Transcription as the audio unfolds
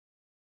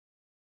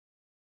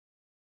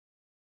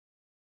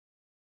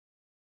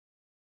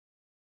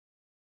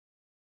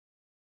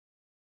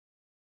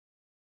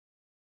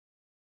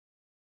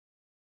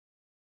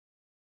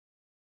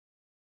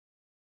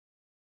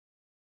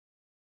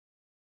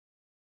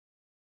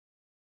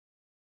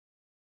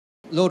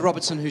Lord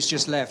Robertson, who's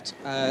just left,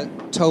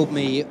 told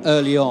me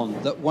early on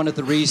that one of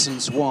the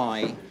reasons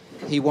why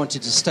he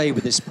wanted to stay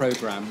with this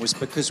programme was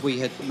because we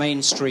had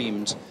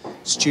mainstreamed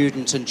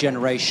student and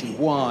Generation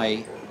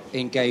Y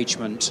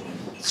engagement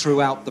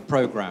throughout the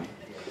programme.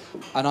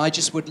 And I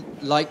just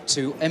would like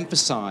to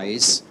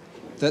emphasise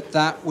that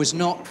that was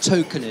not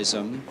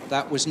tokenism,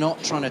 that was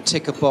not trying to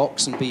tick a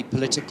box and be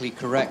politically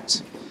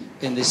correct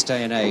in this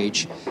day and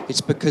age.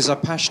 It's because I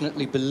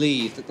passionately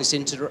believe that this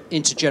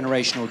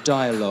intergenerational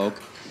dialogue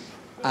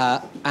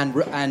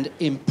and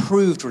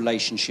improved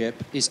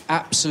relationship is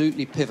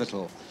absolutely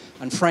pivotal.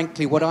 And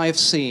frankly, what I have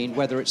seen,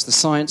 whether it's the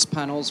science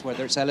panels,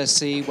 whether it's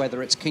LSE,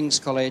 whether it's King's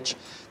College,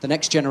 the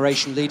Next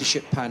Generation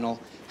Leadership Panel,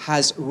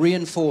 has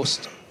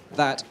reinforced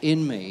that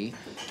in me.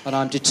 And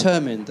I'm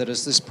determined that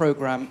as this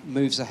programme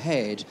moves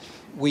ahead,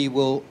 we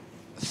will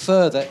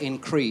further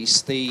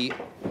increase the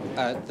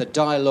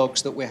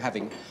dialogues that we're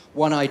having.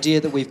 One idea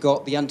that we've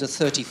got, the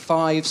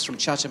under-35s from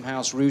Chatham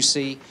House,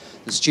 Rusey,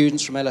 the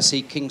students from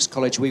LSE, King's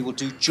College, we will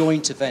do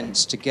joint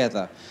events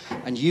together.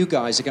 And you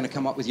guys are going to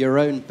come up with your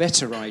own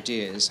better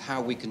ideas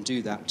how we can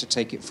do that to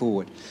take it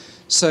forward.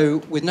 So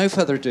with no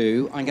further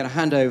ado, I'm going to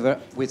hand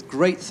over with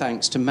great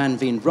thanks to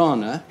Manveen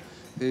Rana,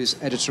 who's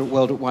editor at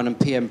World at One and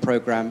PM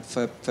programme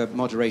for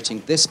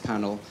moderating this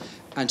panel,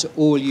 and to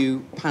all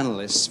you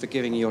panellists for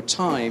giving your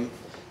time.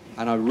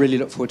 And I really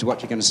look forward to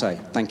what you're going to say.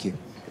 Thank you.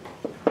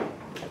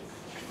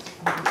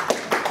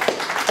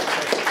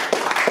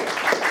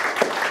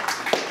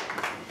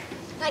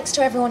 Thanks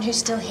to everyone who's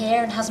still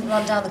here and hasn't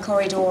run down the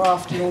corridor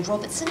after Lord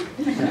Robertson.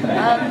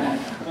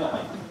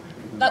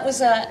 That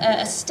was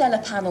a stellar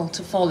panel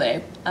to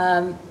follow,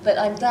 but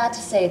I'm glad to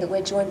say that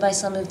we're joined by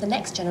some of the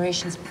next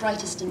generation's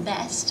brightest and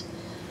best.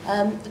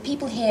 The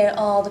people here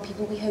are the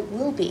people we hope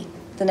will be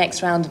the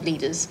next round of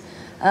leaders.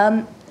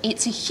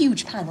 It's a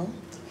huge panel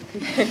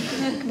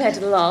compared to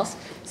the last,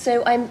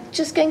 so I'm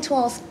just going to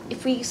ask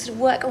if we sort of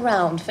work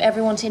around for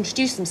everyone to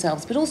introduce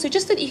themselves, but also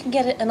just so that you can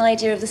get an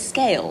idea of the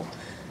scale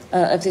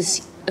of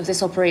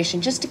this operation,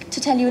 just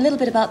to tell you a little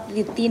bit about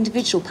the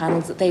individual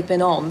panels that they've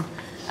been on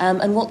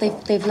and what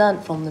they've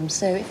learned from them.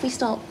 So if we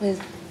start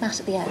with Matt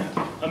at the end.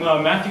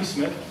 I'm Matthew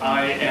Smith.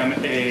 I am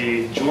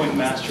a joint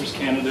master's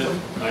candidate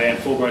and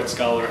Fulbright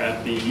scholar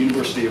at the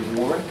University of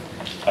Warwick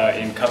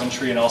in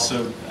Coventry, and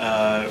also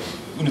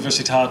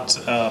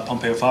Universitat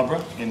Pompeu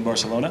Fabra in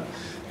Barcelona.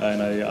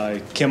 And I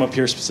came up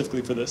here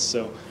specifically for this,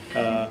 so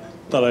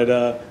thought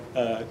I'd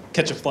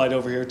catch a flight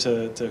over here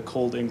to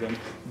cold England.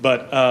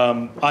 But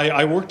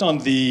I worked on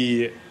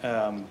the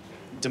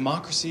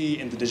Democracy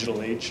in the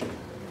Digital Age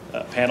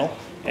panel,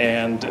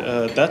 and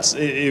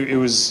it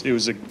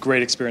was a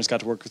great experience.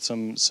 Got to work with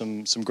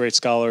some great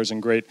scholars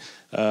and great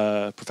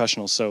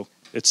professionals, so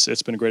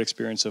it's been a great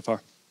experience so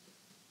far.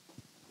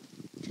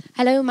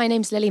 Hello, my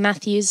name's Lily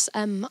Matthews.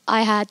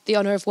 I had the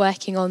honour of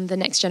working on the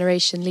Next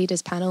Generation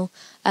Leaders panel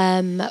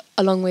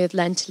along with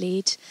Learn to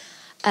Lead.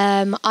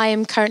 I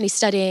am currently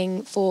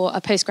studying for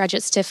a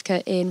postgraduate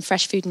certificate in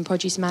fresh food and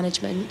produce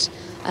management,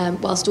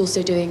 whilst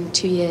also doing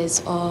 2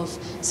 years of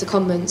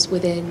secondments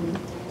within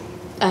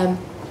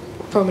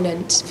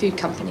prominent food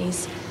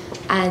companies.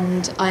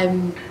 And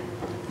I'm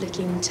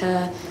looking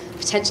to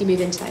potentially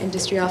move into that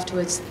industry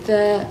afterwards.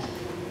 The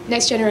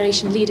Next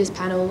Generation Leaders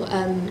panel,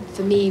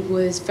 for me,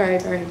 was very,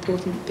 very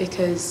important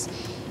because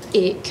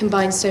it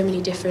combines so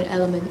many different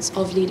elements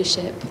of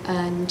leadership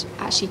and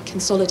actually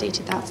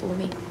consolidated that for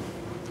me.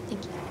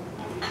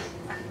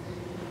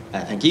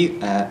 Thank you.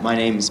 My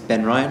name's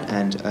Ben Ryan,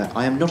 and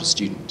I am not a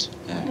student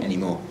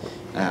anymore.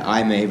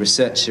 I'm a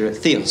researcher at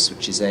Theos,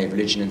 which is a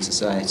religion and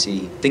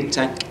society think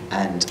tank,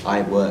 and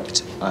I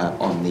worked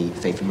on the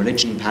Faith and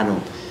Religion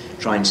panel,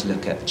 trying to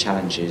look at the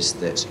challenges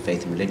that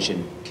faith and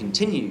religion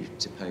continue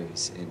to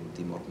pose in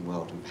the modern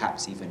world, and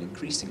perhaps even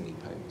increasingly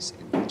pose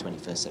in the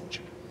 21st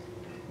century.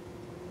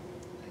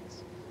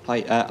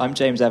 Hi, I'm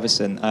James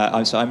Everson.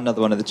 I'm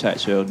another one of the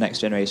Churchill Next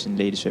Generation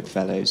Leadership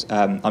Fellows.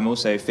 I'm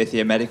also a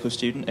fifth-year medical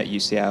student at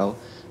UCL,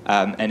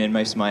 and in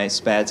most of my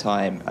spare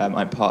time,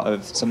 I'm part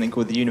of something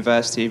called the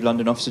University of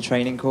London Officer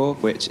Training Corps,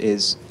 which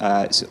is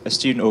a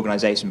student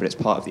organisation, but it's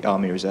part of the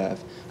Army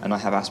Reserve, and I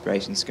have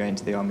aspirations to go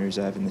into the Army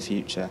Reserve in the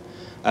future.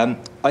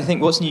 I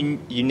think what's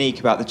unique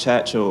about the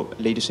Churchill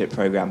Leadership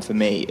Programme for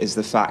me is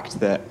the fact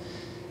that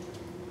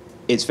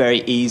it's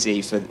very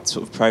easy for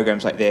sort of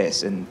programs like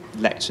this and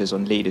lectures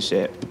on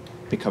leadership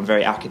become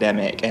very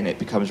academic, and it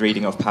becomes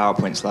reading off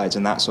PowerPoint slides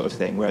and that sort of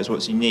thing. Whereas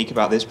what's unique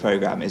about this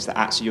program is that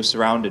actually you're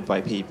surrounded by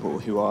people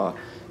who are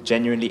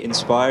genuinely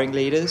inspiring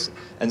leaders.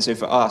 And so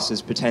for us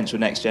as potential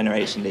next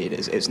generation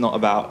leaders, it's not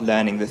about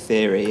learning the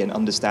theory and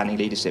understanding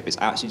leadership. It's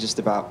actually just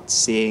about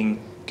seeing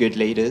good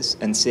leaders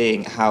and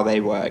seeing how they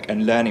work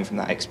and learning from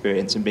that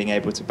experience and being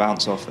able to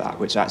bounce off that,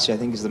 which actually I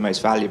think is the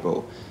most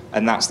valuable.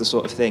 And that's the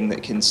sort of thing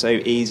that can so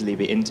easily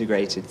be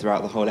integrated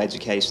throughout the whole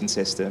education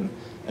system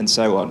and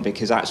so on,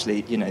 because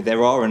actually, you know,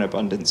 there are an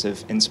abundance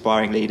of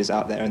inspiring leaders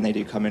out there, and they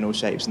do come in all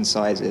shapes and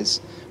sizes,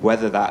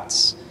 whether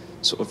that's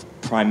sort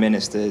of prime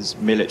ministers,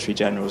 military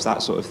generals,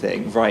 that sort of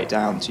thing, right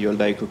down to your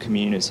local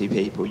community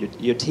people,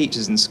 your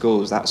teachers in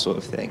schools, that sort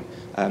of thing.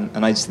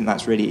 And I just think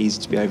that's really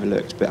easy to be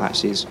overlooked, but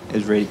actually is a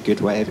really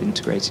good way of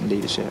integrating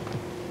leadership.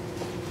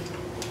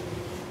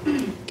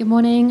 Good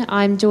morning,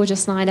 I'm Georgia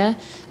Snyder.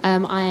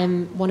 I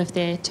am one of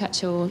the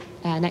Churchill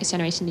Next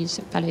Generation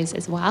Leadership Fellows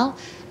as well.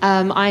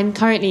 I'm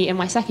currently in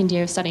my second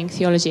year of studying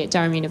theology at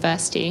Durham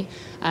University,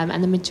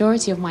 and the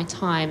majority of my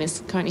time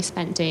is currently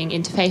spent doing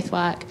interfaith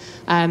work.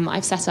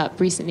 I've set up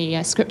recently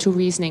a scriptural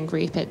reasoning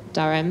group at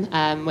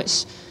Durham,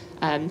 which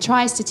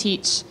tries to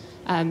teach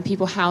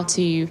people how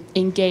to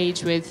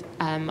engage with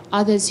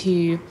others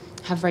who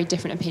have very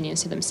different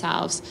opinions to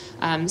themselves.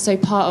 So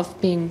part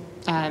of being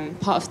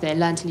part of the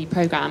Learn to Lead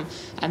programme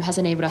has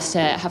enabled us to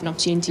have an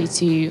opportunity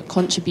to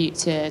contribute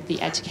to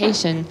the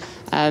education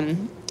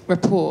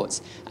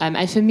report.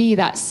 And for me,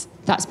 that's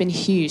been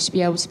huge, to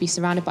be able to be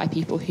surrounded by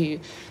people who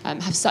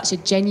have such a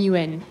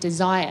genuine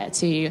desire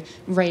to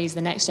raise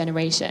the next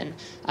generation.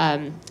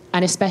 And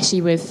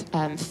especially with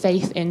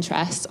faith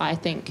interests, I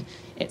think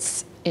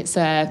it's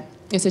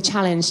a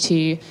challenge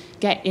to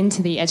get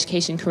into the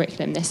education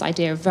curriculum this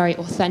idea of very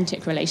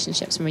authentic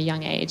relationships from a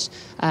young age,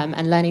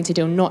 and learning to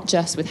deal not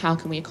just with how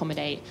can we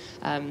accommodate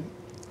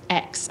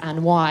X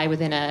and Y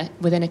within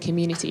a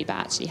community, but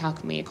actually how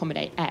can we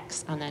accommodate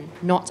X and then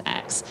not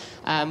X,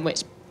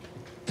 which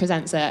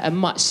presents a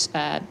much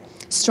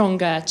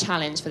stronger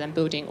challenge for them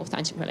building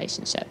authentic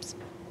relationships.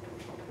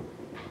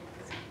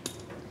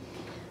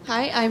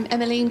 Hi, I'm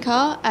Emmeline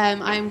Carr.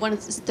 I'm one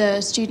of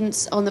the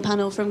students on the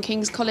panel from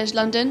King's College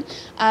London.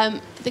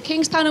 The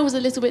King's panel was a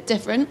little bit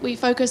different. We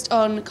focused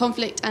on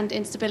conflict and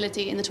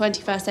instability in the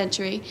 21st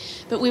century,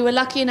 but we were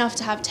lucky enough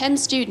to have 10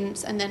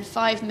 students and then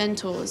 5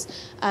 mentors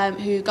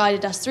who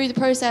guided us through the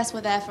process,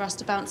 were there for us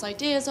to bounce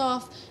ideas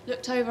off,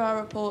 looked over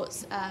our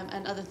reports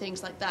and other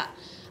things like that.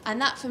 And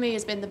that, for me,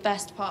 has been the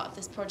best part of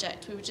this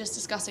project. We were just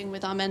discussing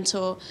with our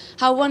mentor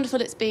how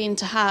wonderful it's been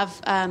to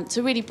have,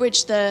 to really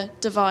bridge the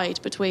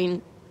divide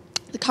between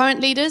the current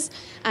leaders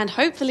and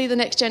hopefully the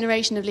next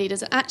generation of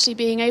leaders. Actually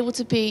being able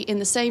to be in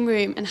the same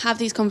room and have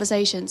these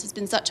conversations has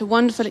been such a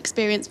wonderful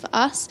experience for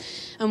us,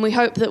 and we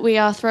hope that we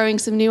are throwing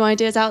some new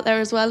ideas out there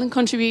as well and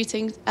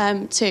contributing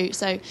too.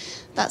 So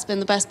that's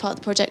been the best part of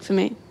the project for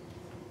me.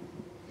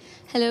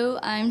 Hello,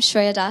 I'm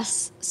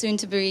Shreya,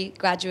 soon-to-be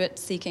graduate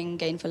seeking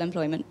gainful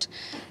employment.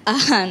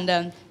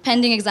 And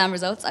pending exam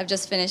results, I've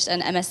just finished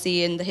an MSc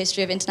in the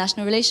History of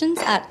International Relations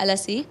at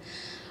LSE.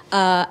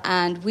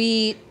 And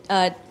we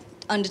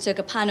undertook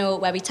a panel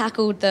where we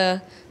tackled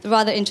the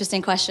rather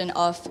interesting question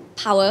of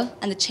power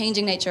and the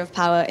changing nature of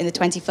power in the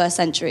 21st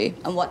century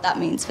and what that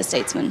means for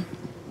statesmen.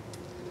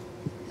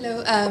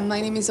 Hello,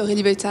 my name is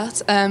Aurelie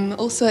Buytaert.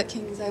 Also at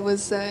King's, I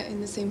was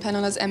in the same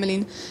panel as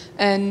Emmeline,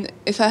 and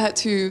if I had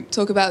to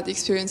talk about the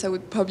experience, I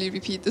would probably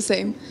repeat the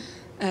same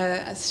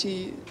as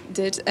she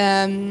did.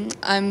 I'm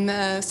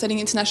studying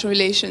international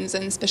relations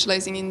and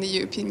specializing in the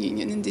European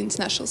Union and the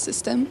international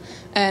system,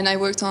 and I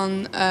worked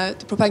on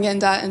the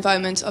propaganda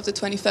environment of the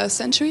 21st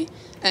century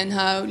and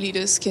how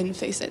leaders can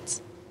face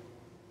it.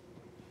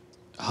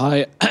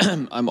 Hi,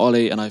 I'm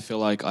Olly, and I feel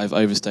like I've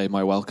overstayed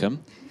my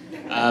welcome.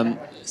 I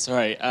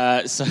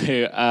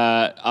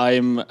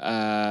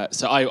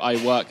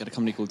work at a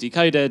company called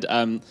Decoded.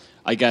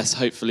 I guess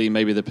hopefully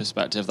maybe the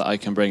perspective that I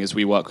can bring is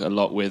we work a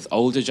lot with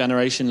older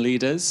generation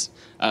leaders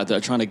that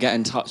are trying to get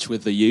in touch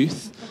with the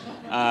youth.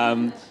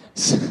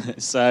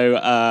 So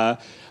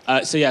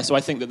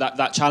I think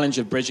that challenge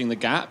of bridging the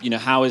gap,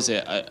 how is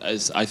it,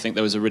 as I think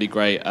there was a really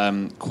great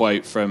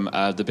quote from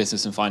the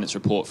Business and Finance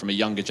report from a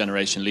younger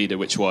generation leader,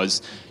 which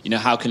was,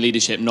 how can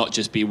leadership not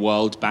just be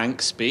World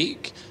Bank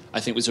speak? I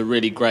think was a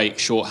really great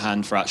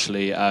shorthand for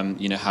actually,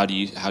 how do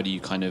you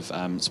kind of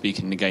speak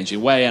in an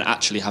engaging way and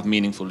actually have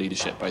meaningful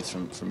leadership both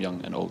from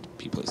young and old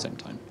people at the same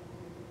time.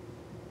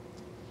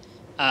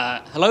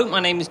 Hello, my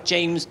name is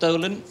James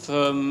Dolan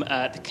from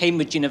the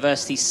Cambridge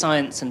University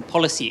Science and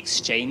Policy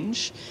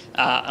Exchange,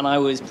 and I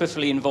was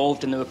peripherally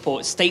involved in the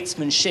report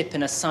Statesmanship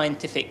in a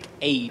Scientific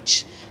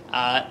Age.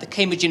 The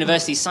Cambridge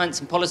University Science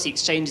and Policy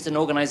Exchange is an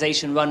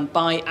organisation run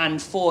by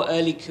and for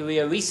early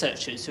career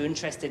researchers who are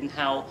interested in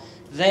how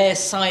their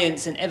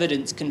science and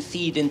evidence can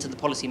feed into the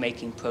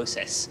policy-making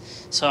process.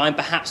 So I'm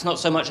perhaps not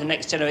so much a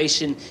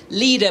next-generation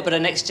leader, but a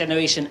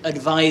next-generation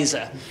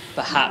advisor,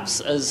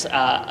 perhaps, as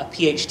a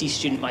PhD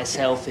student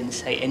myself in,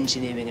 say,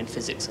 engineering and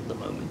physics at the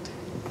moment.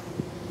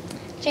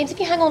 James, if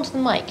you hang on to the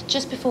mic,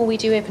 just before we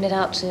do open it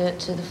out to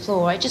the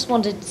floor, I just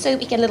wanted, so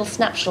we get a little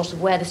snapshot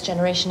of where this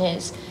generation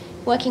is,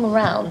 working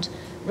around,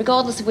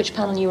 regardless of which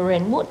panel you were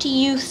in, what do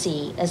you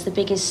see as the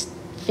biggest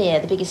fear,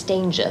 the biggest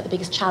danger, the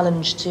biggest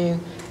challenge to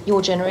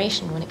your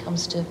generation when it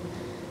comes to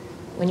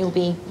when you'll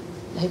be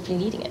hopefully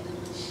leading it?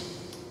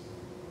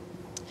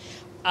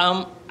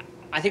 I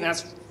think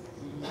that's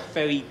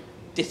very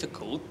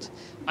difficult.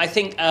 I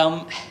think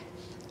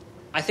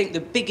the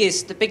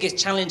biggest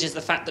challenge is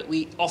the fact that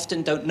we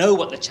often don't know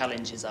what the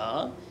challenges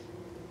are,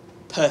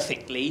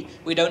 perfectly.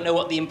 We don't know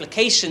what the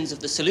implications of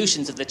the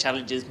solutions of the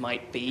challenges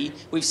might be.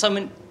 We've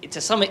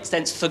to some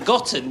extent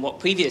forgotten what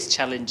previous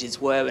challenges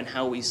were and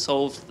how we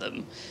solved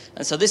them.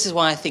 And so this is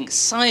why I think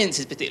science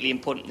is particularly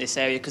important in this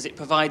area, because it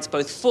provides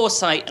both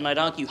foresight and, I'd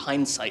argue,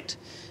 hindsight.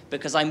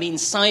 Because I mean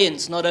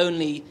science not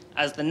only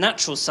as the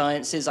natural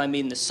sciences, I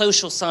mean the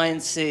social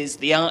sciences,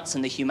 the arts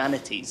and the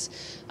humanities.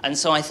 And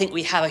so I think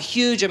we have a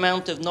huge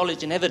amount of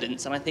knowledge and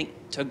evidence, and I think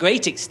to a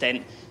great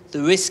extent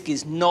the risk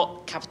is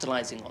not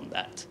capitalizing on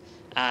that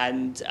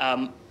and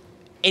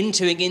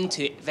entering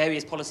into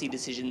various policy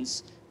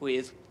decisions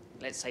with,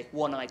 let's say,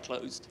 one eye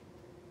closed.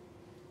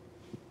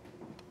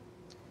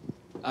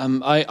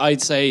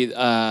 I'd say,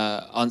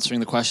 answering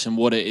the question,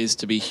 what it is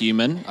to be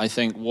human, I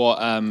think what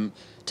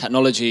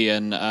technology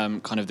and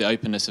kind of the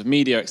openness of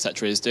media,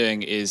 etc., is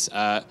doing is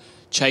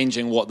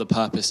changing what the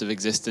purpose of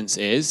existence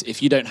is.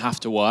 If you don't have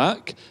to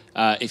work,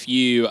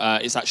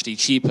 it's actually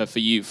cheaper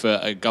for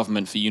a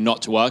government for you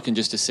not to work and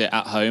just to sit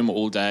at home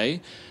all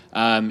day.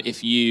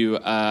 If you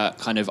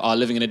kind of are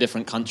living in a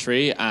different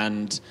country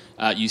and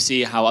you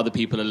see how other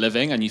people are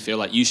living and you feel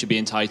like you should be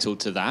entitled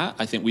to that,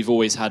 I think we've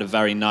always had a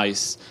very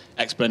nice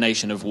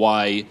explanation of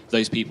why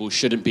those people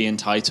shouldn't be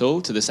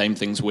entitled to the same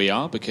things we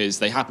are, because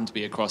they happen to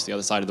be across the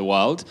other side of the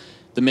world.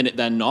 The minute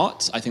they're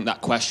not, I think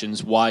that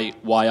questions why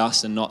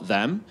us and not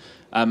them.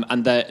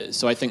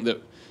 So I think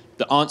that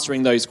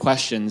answering those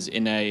questions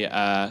in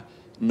a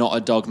not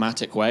a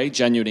dogmatic way,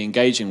 genuinely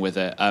engaging with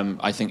it,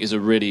 I think is a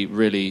really,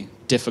 really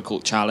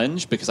difficult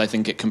challenge, because I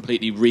think it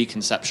completely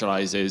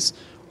reconceptualizes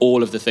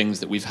all of the things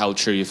that we've held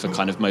true for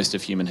kind of most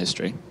of human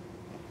history.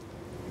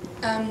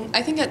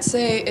 I think I'd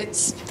say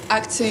it's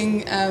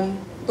acting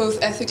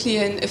both ethically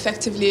and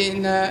effectively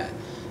in a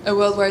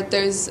world where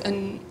there's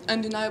an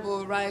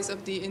undeniable rise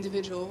of the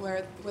individual,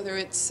 whether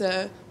it's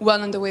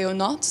well underway or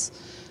not,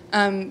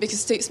 because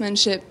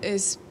statesmanship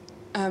is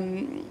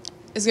going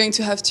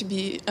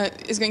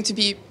to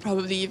be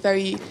probably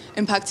very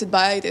impacted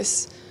by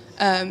this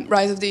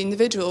rise of the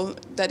individual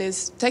that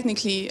is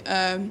technically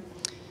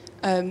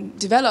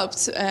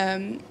developed,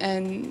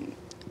 and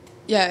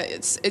yeah,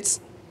 it's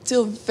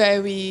still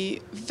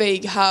very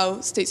vague how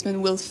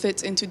statesmen will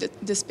fit into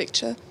this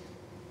picture.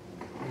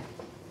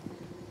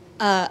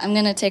 I'm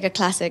going to take a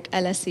classic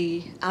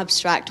LSE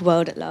abstract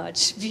world at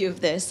large view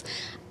of this.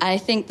 I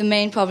think the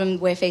main problem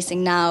we're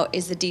facing now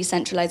is the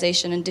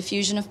decentralization and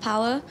diffusion of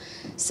power.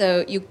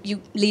 So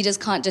you leaders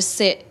can't just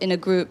sit in a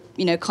group,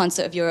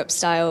 concert of Europe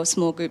style,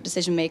 small group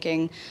decision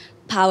making.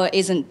 Power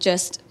isn't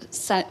just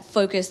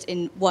focused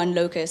in one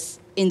locus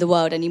in the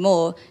world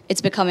anymore.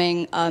 It's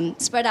becoming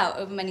spread out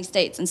over many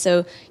states. And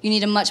so you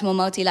need a much more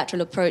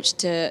multilateral approach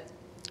to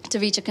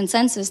reach a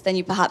consensus than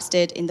you perhaps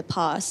did in the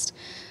past.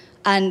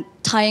 And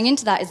tying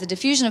into that is the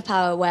diffusion of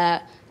power,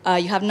 where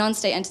you have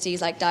non-state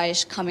entities like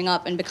Daesh coming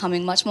up and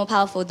becoming much more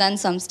powerful than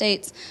some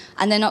states,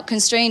 and they're not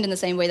constrained in the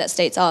same way that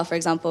states are, for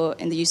example,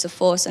 in the use of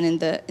force and in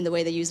the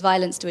way they use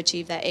violence to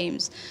achieve their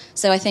aims.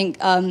 So I think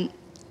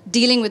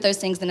dealing with those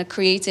things in a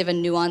creative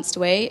and nuanced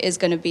way is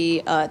going to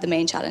be the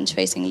main challenge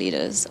facing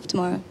leaders of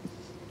tomorrow.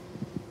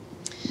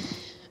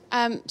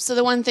 So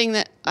the one thing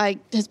that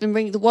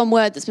the one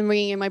word that's been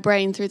ringing in my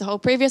brain through the whole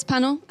previous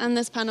panel and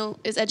this panel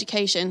is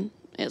education.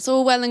 It's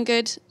all well and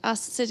good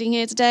us sitting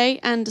here today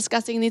and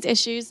discussing these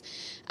issues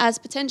as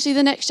potentially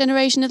the next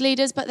generation of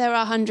leaders, but there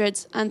are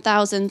hundreds and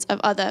thousands of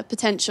other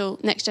potential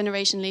next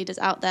generation leaders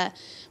out there,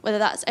 whether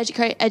that's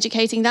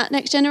educating that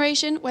next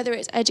generation, whether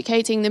it's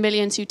educating the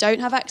millions who don't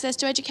have access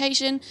to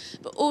education,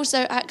 but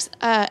also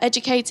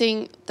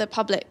educating the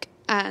public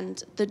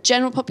and the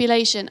general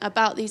population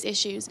about these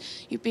issues.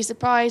 You'd be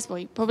surprised, well,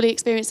 you probably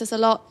experience this a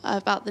lot,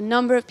 about the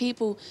number of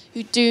people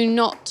who do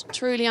not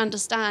truly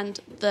understand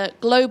the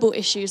global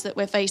issues that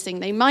we're facing.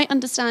 They might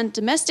understand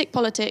domestic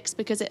politics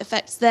because it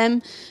affects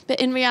them,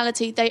 but in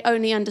reality, they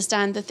only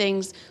understand the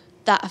things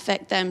that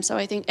affect them. So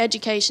I think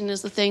education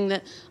is the thing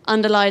that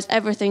underlies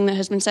everything that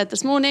has been said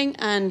this morning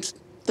and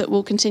that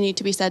will continue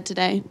to be said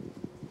today.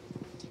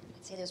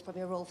 I'd say there's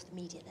probably a role for the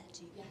media there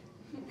too.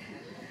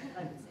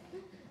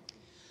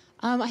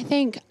 I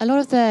think a lot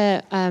of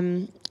the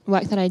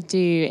work that I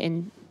do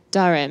in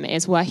Durham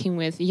is working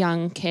with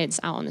young kids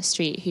out on the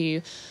street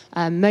who,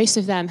 most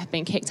of them have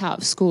been kicked out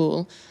of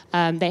school.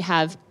 They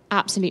have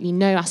absolutely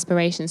no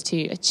aspirations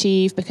to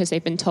achieve because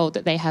they've been told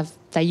that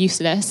they're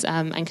useless,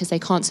 and because they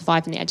can't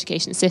survive in the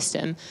education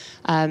system.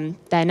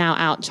 They're now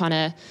out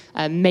trying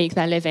to make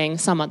their living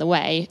some other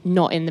way,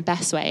 not in the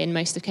best way in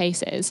most of the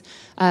cases.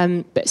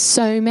 But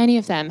so many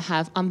of them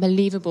have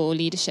unbelievable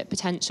leadership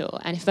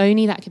potential, and if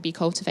only that could be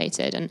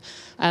cultivated. And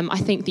I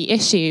think the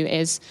issue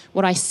is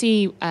what I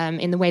see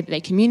in the way that they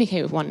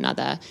communicate with one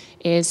another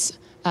is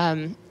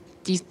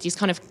these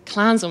kind of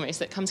clans almost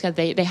that come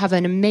together. They have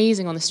an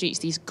amazing on the streets,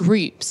 these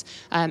groups,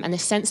 and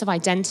this sense of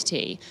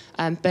identity,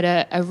 but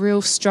a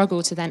real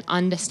struggle to then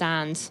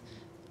understand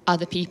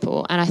other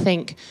people. And I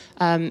think,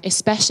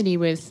 especially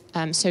with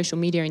social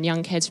media and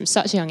young kids from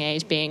such a young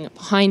age being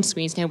behind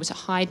screens and able to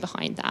hide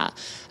behind that,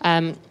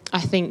 I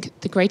think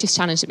the greatest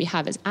challenge that we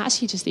have is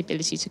actually just the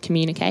ability to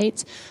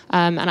communicate.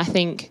 And I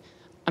think,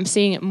 I'm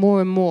seeing it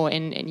more and more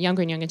in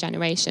younger and younger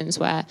generations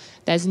where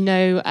there's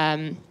no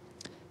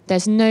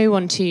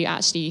one to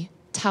actually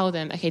tell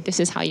them, okay, this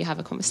is how you have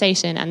a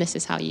conversation and this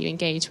is how you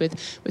engage with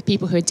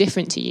people who are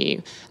different to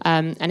you.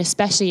 And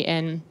especially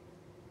in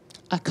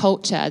a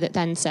culture that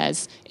then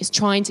is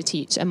trying to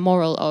teach a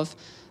moral of,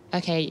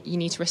 okay, you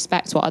need to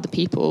respect what other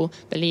people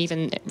believe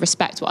and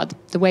respect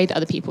the way that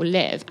other people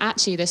live.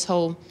 Actually, this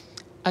whole,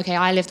 okay,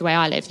 I live the way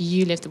I live,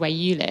 you live the way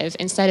you live,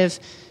 instead of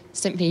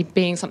simply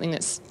being something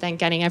that's then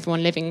getting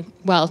everyone living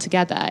well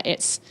together,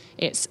 it's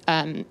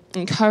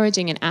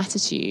encouraging an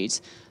attitude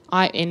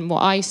in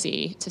what I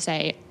see to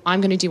say,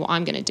 I'm going to do what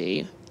I'm going to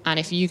do, and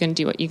if you can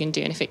do what you can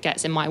do, and if it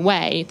gets in my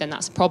way, then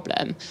that's a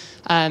problem.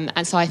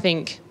 And so I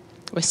think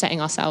we're setting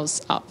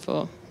ourselves up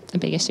for a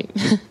big issue.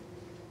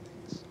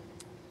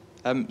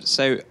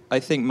 So I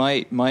think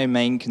my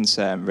main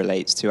concern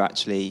relates to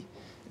actually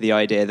the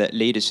idea that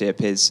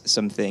leadership is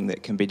something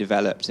that can be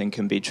developed and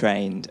can be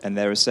trained, and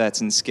there are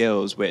certain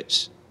skills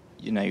which,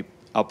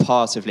 are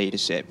part of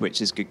leadership, which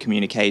is good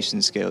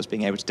communication skills,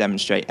 being able to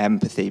demonstrate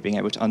empathy, being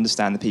able to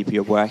understand the people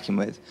you're working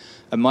with.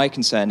 And my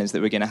concern is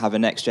that we're going to have a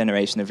next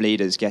generation of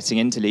leaders getting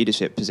into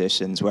leadership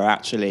positions where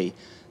actually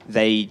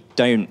they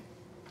don't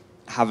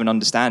have an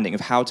understanding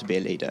of how to be a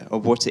leader or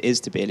what it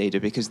is to be a leader,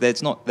 because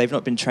they've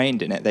not been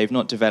trained in it. They've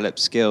not developed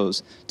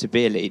skills to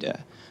be a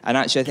leader. And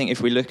actually, I think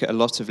if we look at a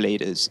lot of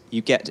leaders,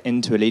 you get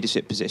into a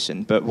leadership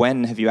position, but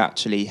when have you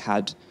actually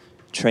had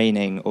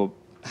training or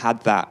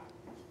had that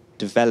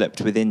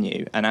developed within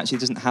you? And actually,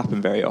 it doesn't happen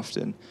very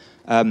often.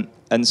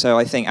 And so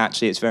I think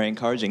actually it's very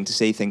encouraging to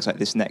see things like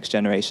this next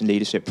generation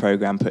leadership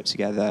program put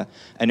together.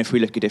 And if we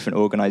look at different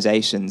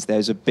organizations,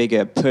 there's a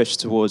bigger push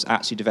towards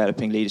actually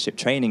developing leadership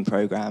training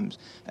programs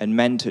and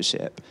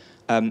mentorship,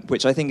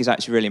 which I think is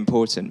actually really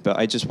important. But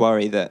I just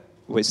worry that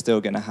we're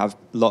still going to have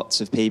lots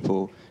of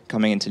people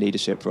coming into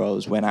leadership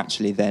roles when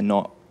actually they're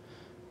not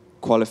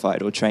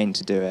qualified or trained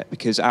to do it.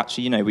 Because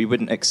actually, we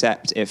wouldn't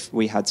accept if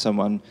we had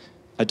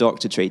a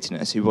doctor treating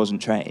us who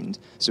wasn't trained.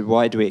 So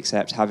why do we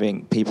accept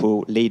having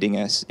people leading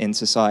us in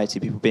society,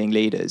 people being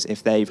leaders,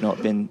 if they've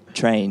not been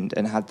trained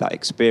and had that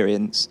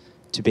experience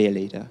to be a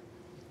leader?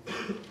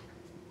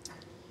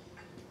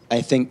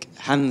 I think,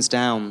 hands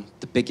down,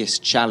 the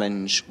biggest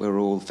challenge we're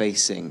all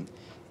facing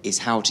is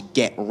how to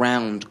get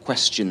around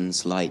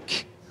questions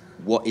like,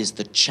 what is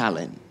the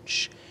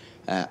challenge?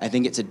 I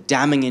think it's a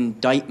damning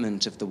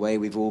indictment of the way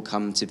we've all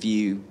come to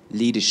view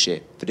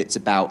leadership, that it's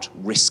about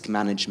risk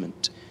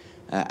management.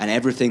 And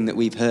everything that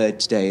we've heard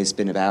today has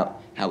been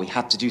about how we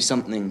have to do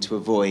something to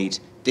avoid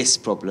this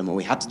problem, or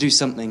we have to do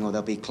something or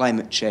there'll be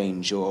climate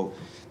change or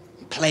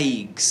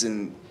plagues.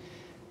 And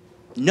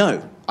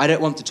no, I don't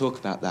want to talk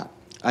about that.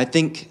 I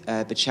think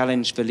the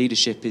challenge for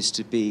leadership is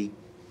to be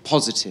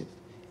positive.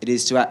 It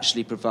is to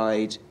actually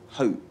provide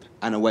hope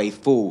and a way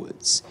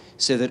forwards,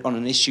 so that on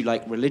an issue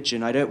like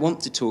religion, I don't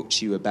want to talk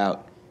to you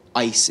about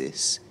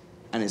ISIS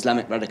and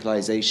Islamic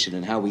radicalization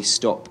and how we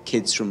stop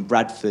kids from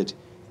Bradford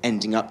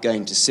ending up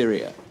going to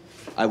Syria.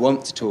 I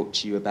want to talk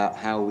to you about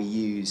how we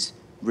use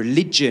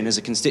religion as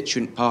a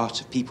constituent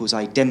part of people's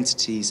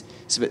identities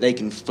so that they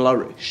can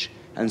flourish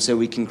and so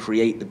we can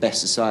create the best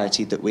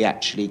society that we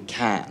actually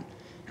can.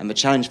 And the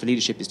challenge for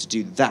leadership is to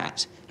do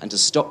that and to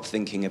stop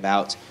thinking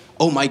about,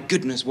 oh my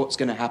goodness, what's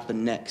going to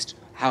happen next?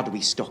 How do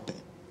we stop it?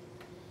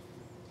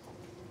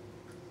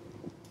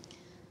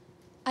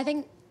 I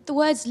think the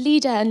words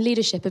leader and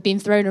leadership have been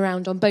thrown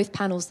around on both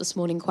panels this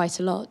morning quite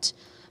a lot,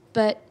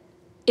 but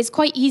it's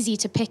quite easy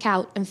to pick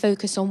out and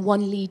focus on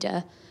one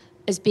leader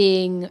as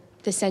being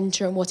the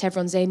centre and what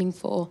everyone's aiming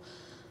for.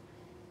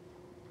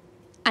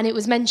 And it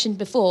was mentioned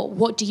before,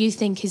 who do you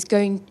think is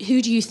going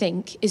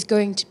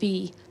to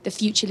be the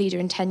future leader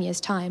in 10 years'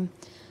 time?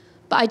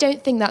 But I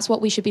don't think that's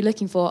what we should be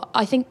looking for.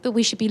 I think that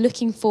we should be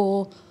looking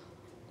for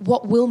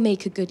what will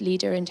make a good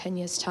leader in 10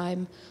 years'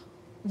 time.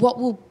 What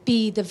will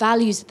be the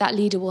values that that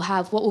leader will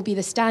have? What will be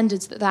the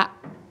standards that that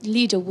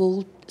leader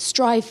will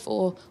strive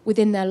for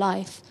within their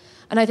life?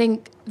 And I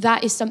think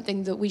that is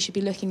something that we should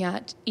be looking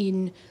at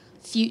in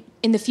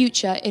the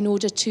future in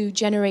order to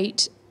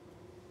generate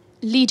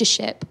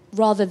leadership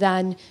rather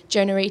than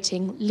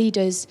generating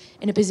leaders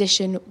in a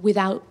position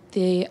without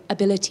the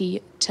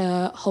ability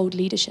to hold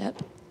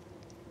leadership.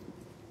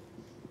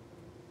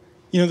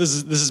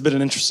 This has been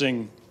an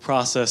interesting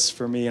process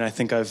for me, and I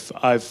think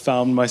I've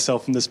found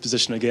myself in this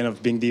position again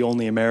of being the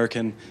only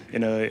American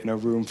in a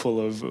room full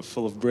of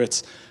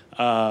Brits.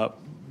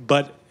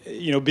 But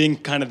being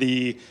kind of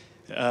the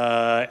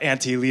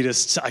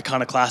anti-elitist,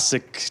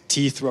 iconoclastic,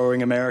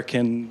 tea-throwing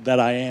American that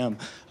I am,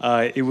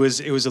 it was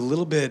a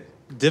little bit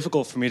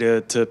difficult for me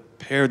to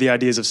pair the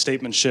ideas of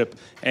statesmanship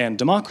and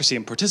democracy,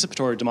 and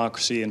participatory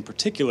democracy in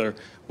particular,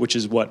 which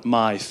is what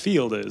my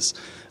field is.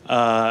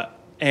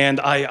 And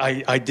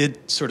I did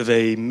sort of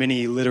a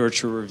mini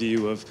literature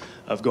review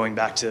of going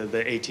back to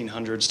the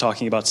 1800s,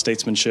 talking about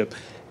statesmanship.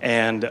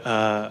 And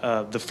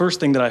the first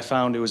thing that I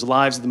found, it was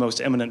lives of the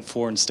most eminent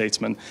foreign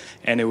statesmen,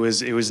 and it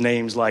was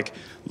names like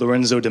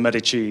Lorenzo de'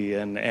 Medici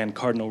and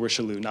Cardinal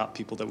Richelieu, not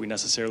people that we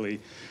necessarily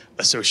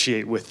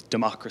associate with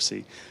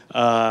democracy.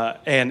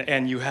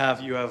 And you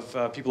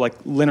have people like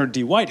Leonard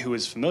D. White, who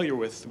is familiar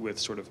with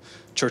sort of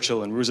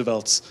Churchill and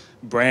Roosevelt's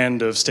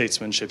brand of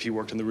statesmanship. He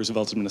worked in the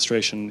Roosevelt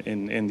administration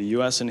in the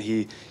U.S., and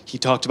he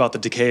talked about the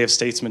decay of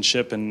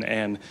statesmanship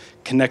and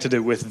connected it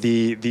with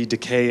the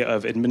decay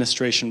of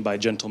administration by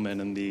gentlemen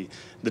and the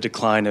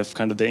decline of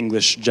kind of the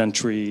English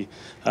gentry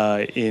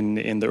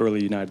in the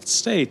early United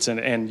States.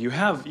 And you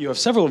have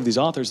several of these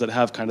authors that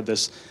have kind of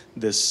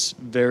this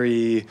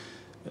very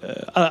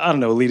I don't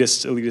know,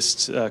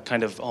 elitist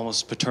kind of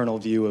almost paternal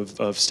view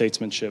of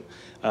statesmanship.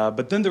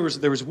 But then there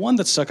was one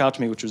that stuck out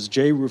to me, which was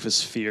J.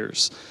 Rufus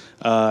Fears,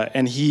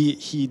 and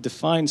he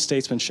defined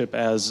statesmanship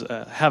as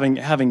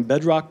having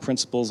bedrock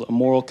principles, a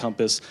moral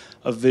compass,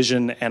 a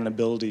vision, and an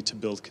ability to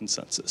build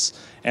consensus.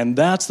 And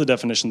that's the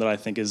definition that I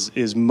think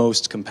is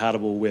most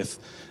compatible with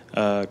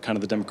kind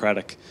of the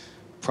democratic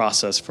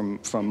process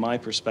from my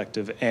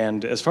perspective.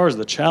 And as far as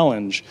the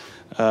challenge,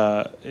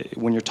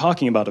 when you're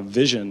talking about a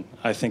vision,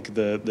 I think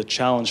the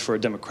challenge for a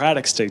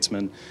democratic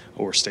statesman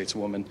or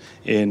stateswoman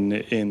in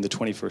the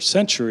 21st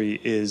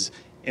century is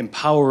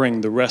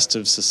empowering the rest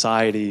of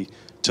society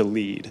to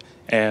lead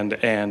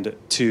and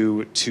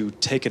to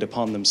take it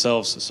upon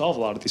themselves to solve a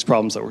lot of these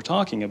problems that we're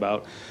talking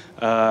about.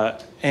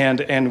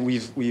 And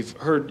we've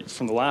heard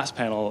from the last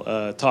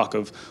panel talk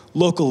of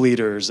local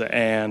leaders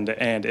and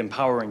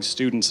empowering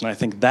students, and I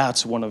think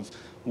that's one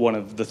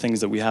of the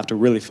things that we have to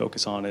really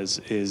focus on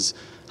is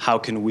how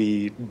can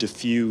we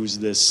diffuse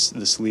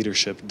this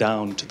leadership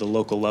down to the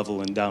local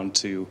level and down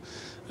to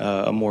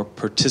a more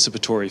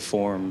participatory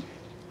form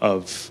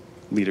of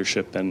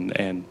leadership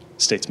and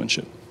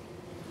statesmanship.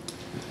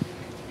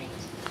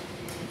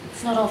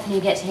 It's not often you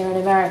get to hear an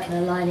American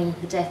aligning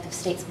the death of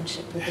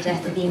statesmanship with the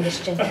death of the English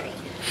gentry.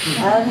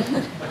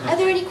 Are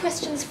there any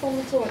questions from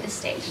the floor at this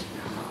stage?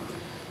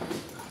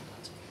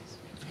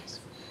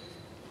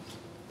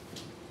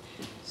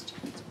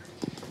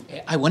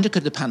 I wonder,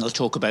 could the panel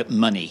talk about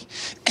money?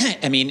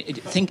 I mean,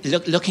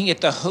 looking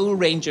at the whole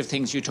range of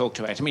things you talked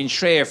about. I mean,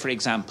 Shreya, for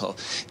example,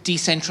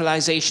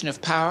 decentralization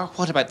of power.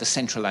 What about the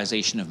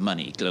centralization of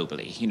money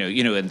globally?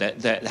 And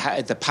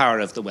the power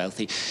of the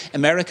wealthy.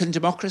 American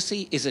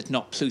democracy, is it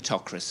not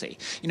plutocracy?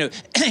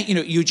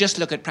 You just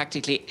look at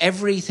practically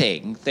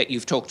everything that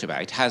you've talked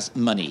about has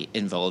money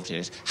involved in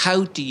it.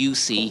 How do you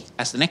see,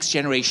 as the next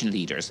generation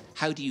leaders,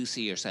 how do you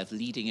see yourself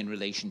leading in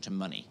relation to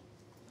money?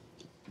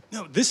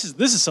 No, this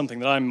is something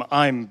that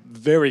I'm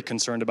very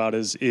concerned about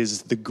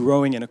is the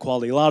growing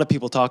inequality. A lot of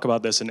people talk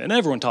about this, and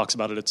everyone talks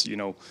about it. It's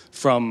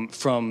from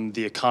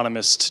The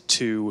Economist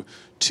to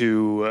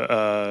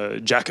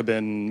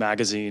Jacobin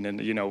magazine,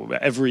 and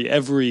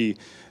every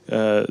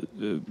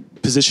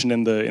position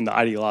in the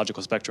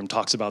ideological spectrum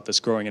talks about this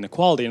growing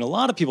inequality, and a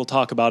lot of people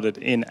talk about it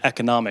in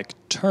economic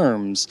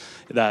terms,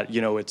 that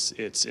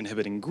it's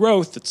inhibiting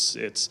growth,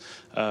 it's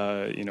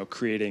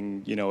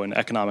creating an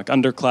economic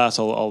underclass,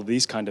 all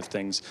these kind of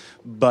things.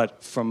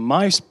 But from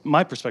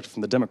my perspective,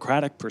 from the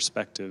democratic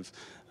perspective,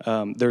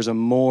 there's a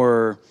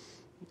more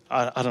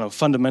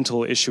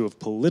fundamental issue of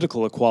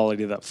political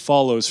equality that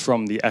follows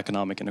from the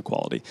economic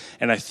inequality.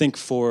 And I think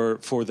for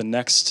the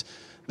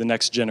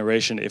next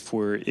generation, if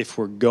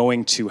we're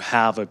going to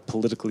have a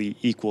politically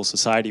equal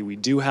society, we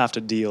do have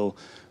to deal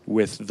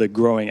with the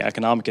growing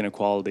economic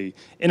inequality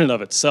in and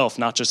of itself,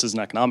 not just as an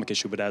economic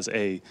issue, but as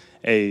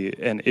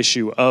an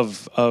issue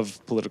of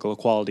political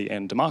equality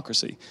and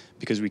democracy.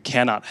 Because we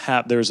cannot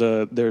have there's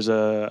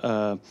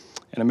an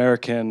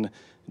American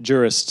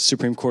jurist,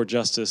 Supreme Court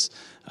justice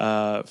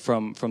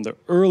from the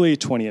early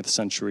 20th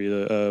century,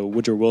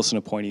 Woodrow Wilson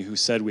appointee, who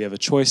said we have a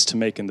choice to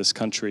make in this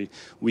country.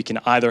 We can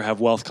either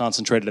have wealth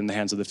concentrated in the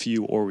hands of the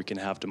few, or we can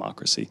have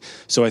democracy.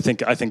 So I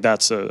think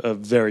that's a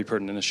very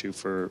pertinent issue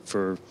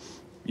for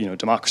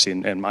democracy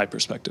and my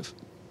perspective.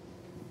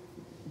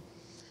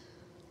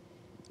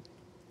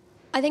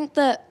 I think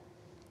that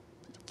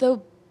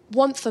the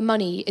want for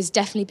money is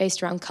definitely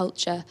based around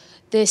culture.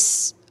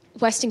 This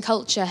Western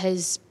culture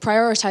has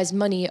prioritized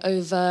money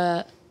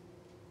over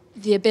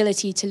the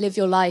ability to live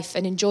your life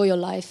and enjoy your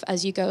life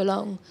as you go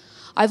along.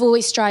 I've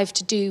always strived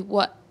to do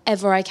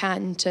whatever I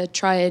can to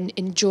try and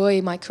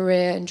enjoy my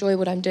career, enjoy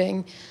what I'm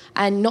doing,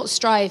 and not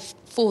strive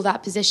for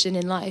that position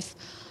in life.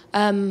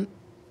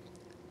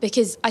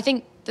 Because I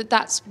think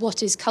that's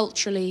what is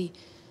culturally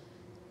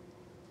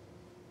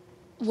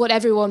what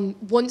everyone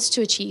wants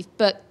to achieve,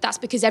 but that's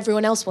because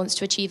everyone else wants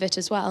to achieve it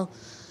as well.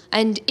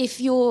 And if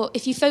you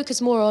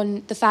focus more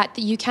on the fact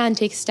that you can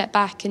take a step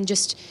back and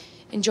just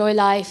enjoy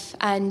life,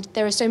 and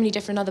there are so many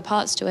different other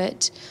parts to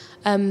it,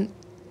 I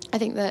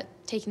think that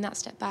taking that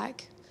step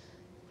back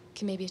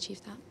can maybe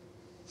achieve that.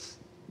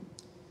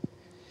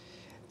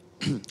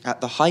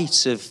 At the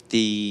height of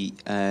the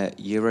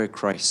Euro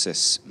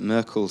crisis,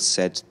 Merkel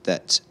said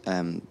that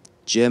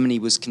Germany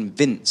was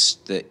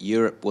convinced that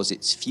Europe was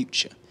its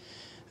future,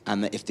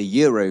 and that if the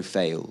euro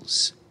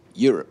fails,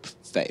 Europe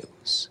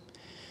fails.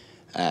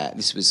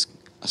 This was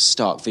a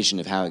stark vision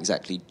of how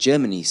exactly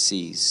Germany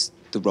sees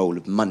the role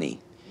of money.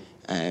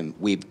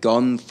 We've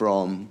gone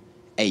from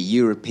a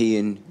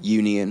European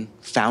Union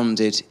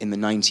founded in the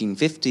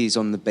 1950s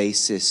on the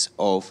basis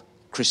of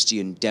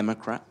Christian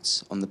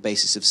democrats, on the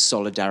basis of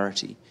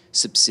solidarity,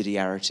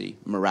 subsidiarity,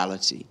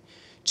 morality,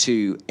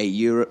 to a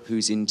Europe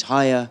whose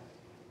entire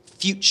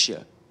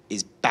future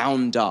is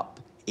bound up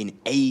in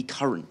a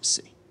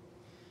currency.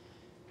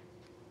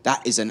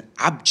 That is an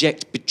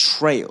abject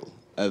betrayal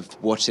of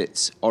what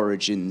its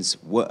origins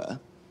were,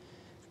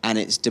 and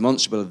it's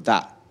demonstrable of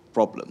that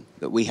problem,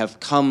 that we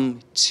have come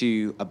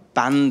to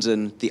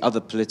abandon the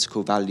other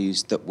political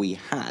values that we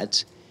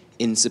had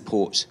in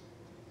support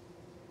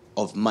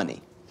of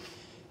money.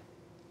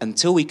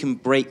 Until we can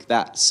break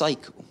that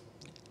cycle,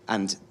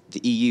 and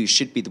the EU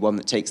should be the one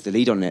that takes the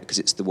lead on it because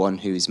it's the one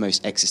who is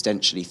most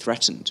existentially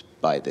threatened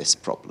by this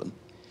problem,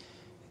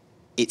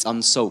 it's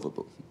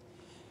unsolvable.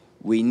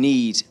 We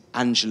need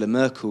Angela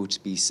Merkel to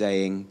be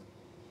saying,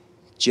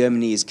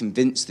 Germany is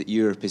convinced that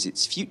Europe is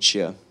its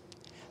future,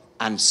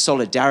 and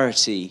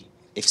solidarity,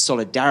 if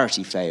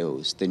solidarity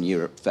fails, then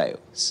Europe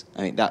fails. I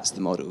think that's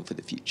the model for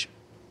the future.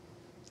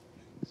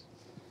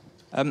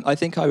 I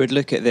think I would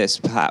look at this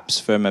perhaps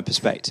from a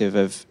perspective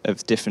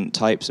of different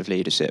types of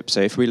leadership. So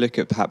if we look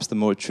at perhaps the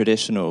more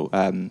traditional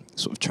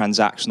sort of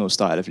transactional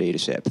style of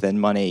leadership, then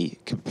money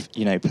could,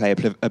 play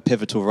a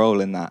pivotal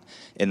role in that,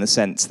 in the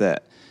sense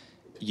that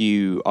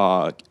you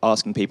are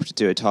asking people to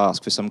do a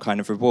task for some kind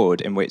of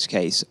reward, in which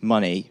case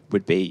money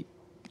would be,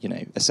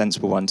 a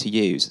sensible one to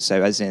use.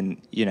 So as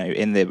in,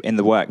 in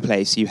the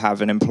workplace, you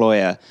have an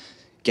employer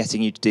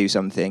getting you to do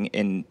something.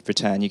 In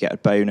return, you get a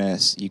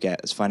bonus, you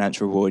get as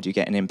financial reward, you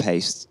get an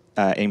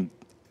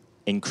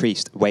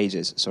increased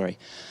wages.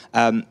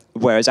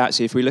 Whereas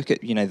actually, if we look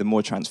at the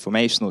more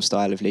transformational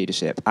style of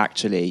leadership,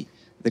 actually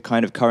the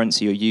kind of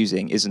currency you're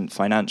using isn't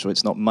financial.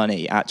 It's not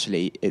money.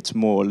 Actually, it's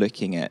more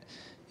looking at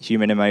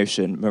human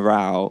emotion,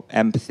 morale,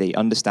 empathy,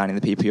 understanding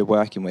the people you're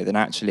working with, and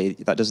actually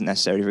that doesn't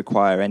necessarily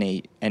require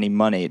any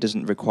money. It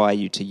doesn't require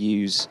you to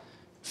use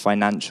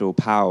financial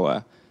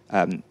power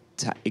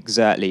to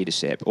exert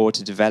leadership or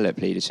to develop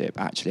leadership,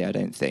 actually, I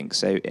don't think.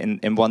 So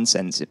in one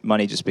sense,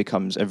 money just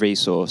becomes a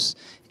resource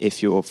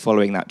if you're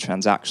following that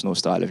transactional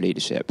style of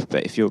leadership.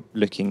 But if you're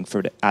looking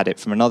at it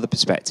from another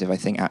perspective, I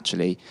think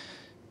actually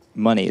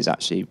money is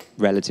actually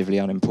relatively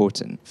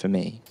unimportant for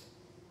me.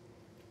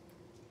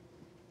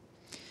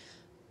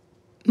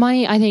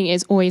 Money, I think,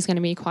 is always going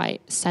to be quite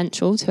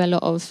central to a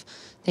lot of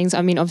things.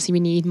 I mean, obviously,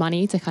 we need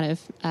money to kind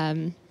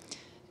of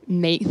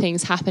make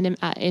things happen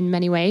in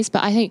many ways.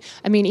 But I think,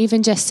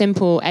 even just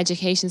simple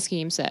education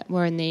schemes that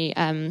were in the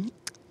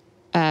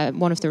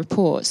one of the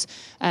reports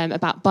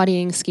about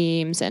buddying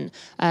schemes and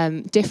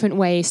different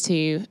ways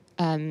to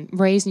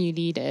raise new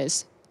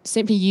leaders,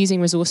 simply using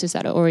resources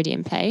that are already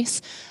in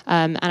place.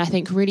 And I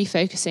think really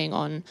focusing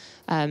on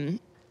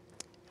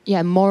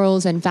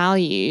morals and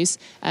values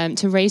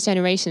to raise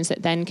generations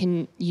that then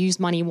can use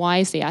money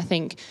wisely. I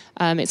think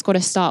it's got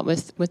to start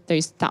with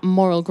that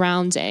moral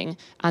grounding,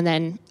 and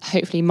then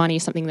hopefully money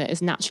is something that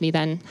is naturally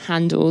then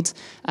handled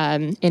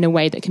in a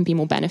way that can be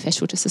more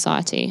beneficial to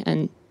society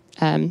and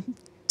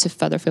to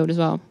further afield as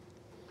well.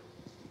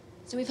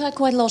 So we've heard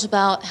quite a lot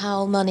about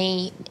how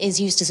money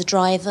is used as a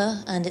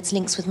driver and its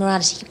links with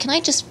morality. Can I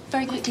just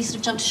very quickly sort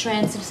of jump to Shreya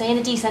and sort of say, in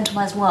a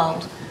decentralised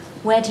world,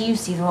 where do you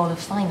see the role of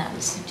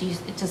finance?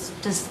 Does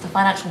the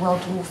financial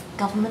world dwarf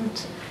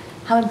government?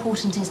 How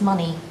important is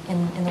money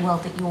in the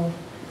world that you're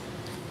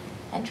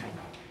entering?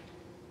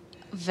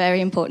 Very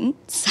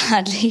important,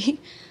 sadly.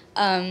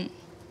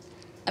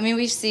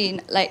 We've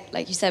seen,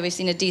 like you said, we've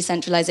seen a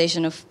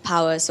decentralization of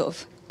power sort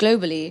of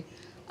globally,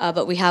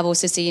 but we have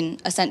also seen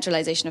a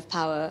centralization of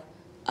power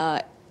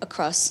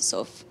across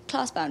sort of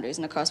class boundaries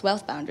and across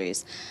wealth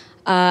boundaries.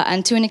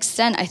 And to an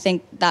extent, I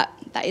think that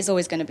is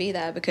always going to be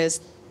there because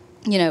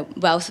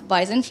wealth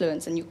buys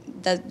influence, and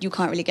you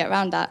can't really get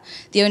around that.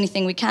 The only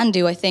thing we can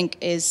do, I think,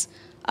 is,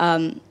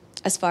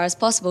 as far as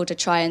possible, to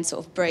try and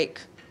sort of break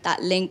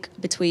that link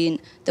between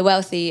the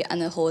wealthy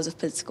and the halls of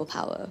political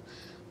power.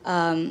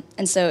 And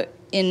so,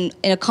 in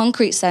a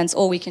concrete sense,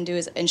 all we can do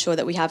is ensure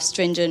that we have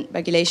stringent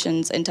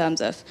regulations in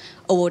terms of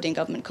awarding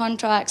government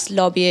contracts,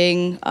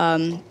 lobbying,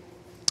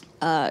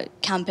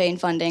 campaign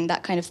funding,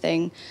 that kind of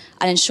thing,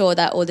 and ensure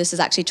that all this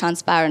is actually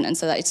transparent, and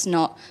so that it's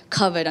not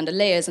covered under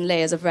layers and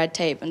layers of red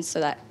tape, and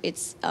so that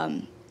it's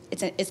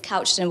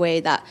couched in a way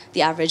that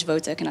the average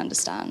voter can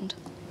understand.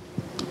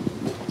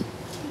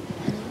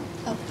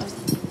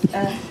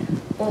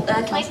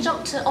 Can I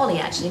jump to Olly,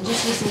 actually?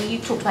 Just listening, you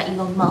talked about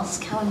Elon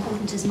Musk. How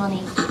important is money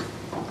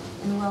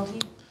in the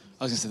world?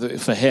 I was going to say that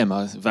for him,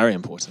 very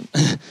important.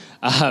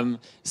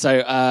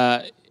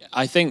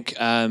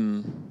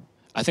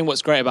 I think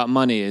what's great about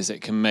money is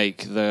it can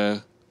make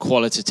the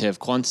qualitative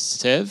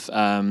quantitative,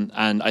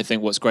 and I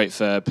think what's great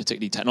for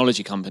particularly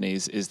technology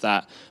companies is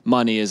that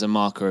money is a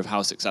marker of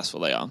how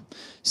successful they are.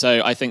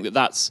 So I think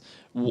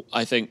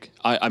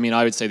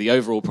I would say the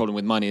overall problem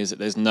with money is that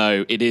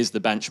it is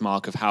the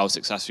benchmark of how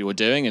successful you're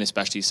doing, and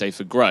especially say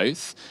for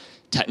growth.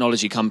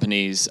 technology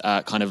companies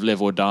kind of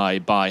live or die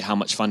by how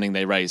much funding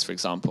they raise, for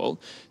example.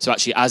 So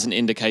actually, as an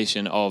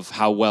indication of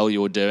how well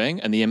you're doing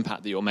and the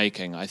impact that you're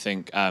making, I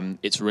think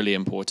it's really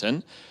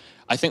important.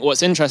 I think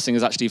what's interesting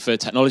is actually for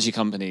technology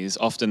companies,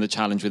 often the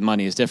challenge with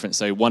money is different.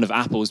 So one of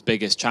Apple's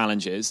biggest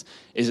challenges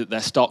is that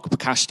their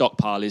cash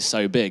stockpile is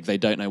so big, they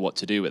don't know what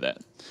to do with it.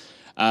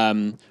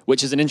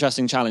 Which is an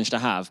interesting challenge to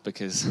have,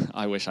 because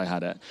I wish I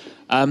had it.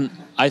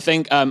 I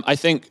think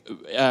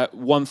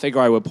one figure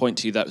I would point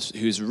to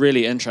who's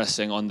really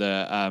interesting on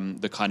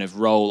the kind of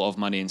role of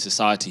money in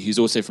society, who's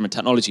also from a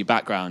technology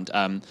background,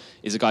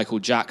 is a guy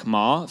called Jack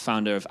Ma,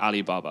 founder of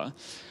Alibaba.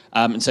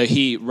 And so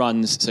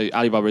so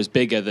Alibaba is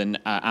bigger than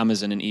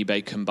Amazon and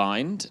eBay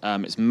combined.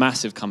 It's a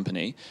massive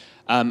company.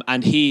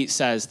 And he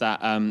says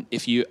that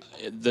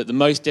the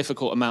most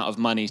difficult amount of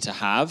money to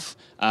have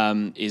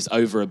is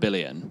over $1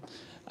 billion.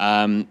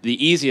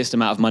 The easiest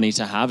amount of money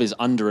to have is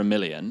under $1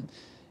 million,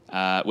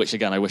 which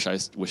again I wish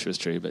was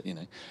true, but you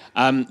know.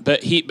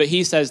 But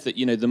he says that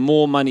the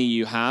more money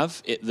you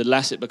have, the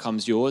less it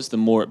becomes yours, the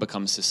more it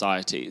becomes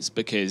society's,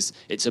 because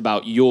it's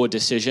about your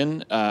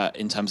decision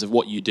in terms of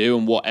what you do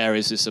and what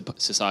areas of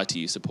society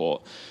you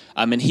support.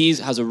 And he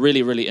has a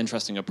really, really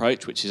interesting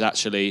approach, which is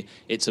actually,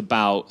 it's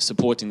about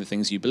supporting the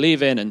things you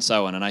believe in and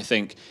so on. And I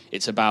think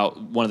it's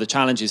about, one of the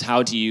challenges,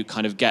 how do you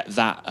kind of get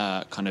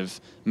that kind of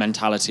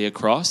mentality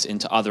across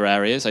into other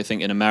areas? I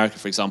think in America,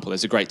 for example,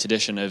 there's a great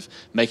tradition of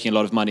making a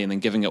lot of money and then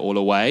giving it all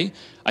away.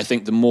 I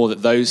think the more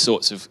that those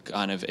sorts of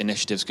kind of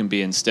initiatives can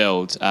be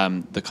instilled,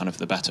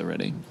 the better,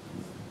 really.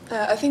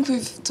 I think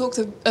we've talked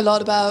a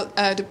lot about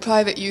the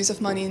private use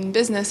of money in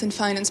business and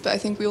finance, but I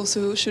think we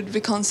also should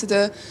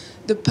reconsider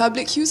the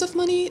public use of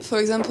money. For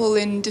example,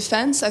 in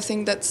defense, I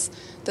think that's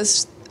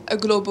a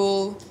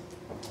global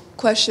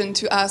question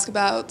to ask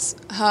about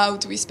how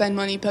do we spend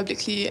money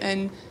publicly,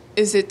 and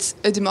is it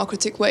a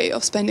democratic way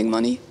of spending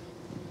money?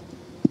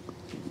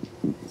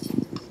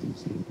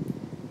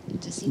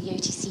 To see the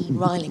OTC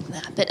riling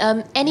that. But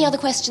any other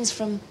questions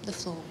from the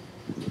floor?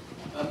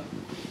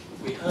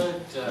 We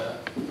heard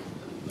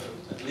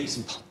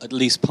at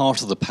least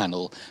part of the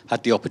panel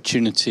had the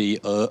opportunity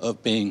of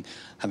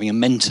having a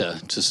mentor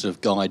to sort of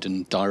guide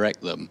and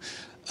direct them.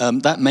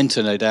 That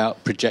mentor, no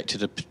doubt,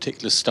 projected a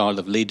particular style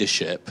of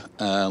leadership,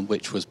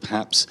 which was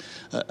perhaps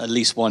at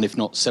least one, if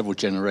not several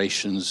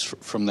generations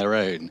from their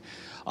own.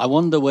 I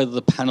wonder whether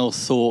the panel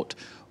thought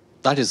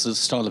that is the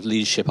style of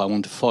leadership I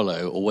want to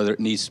follow, or whether it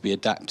needs to be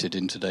adapted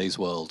in today's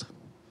world.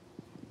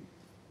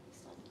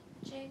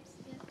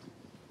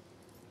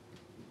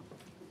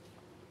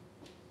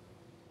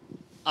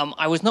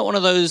 I was not one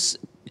of those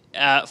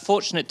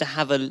fortunate to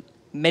have a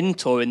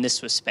mentor in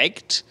this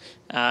respect,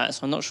 so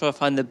I'm not sure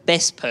if I'm the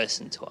best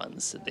person to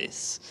answer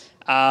this.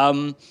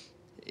 In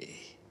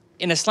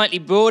a slightly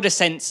broader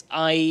sense,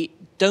 I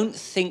don't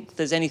think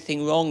there's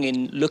anything wrong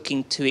in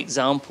looking to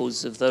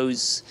examples of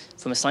those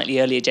from a slightly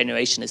earlier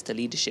generation as to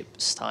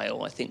leadership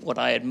style. I think what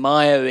I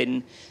admire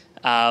in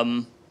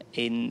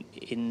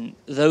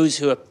those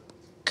who are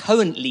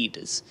current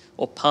leaders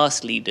or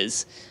past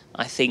leaders,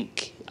 I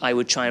think I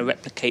would try and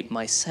replicate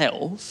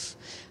myself.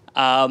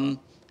 And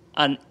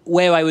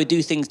where I would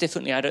do things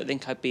differently, I don't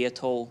think I'd be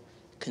at all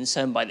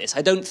concerned by this.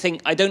 I don't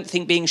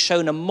think being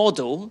shown a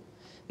model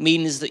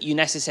means that you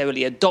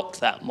necessarily adopt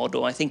that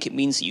model. I think it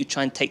means that you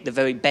try and take the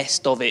very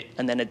best of it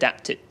and then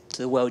adapt it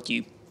to the world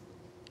you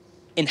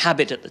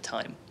inhabit at the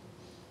time.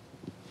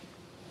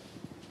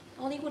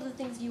 Ollie, what are the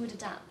things you would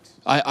adapt?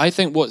 I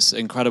think what's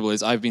incredible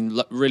is I've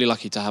been really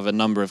lucky to have a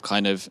number of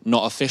kind of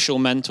not official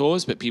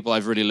mentors, but people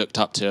I've really looked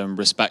up to and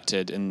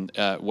respected in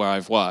where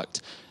I've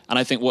worked. And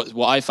I think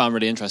what I found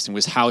really interesting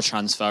was how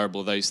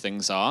transferable those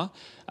things are.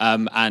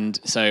 And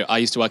so I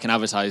used to work in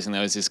advertising.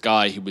 There was this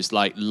guy who was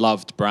like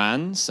loved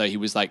brands. So he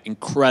was like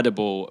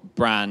incredible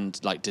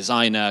brand, like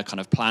designer, kind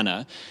of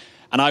planner.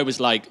 And I was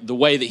like, the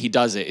way that he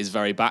does it is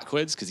very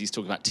backwards, because he's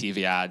talking about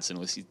TV ads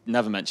and he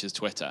never mentions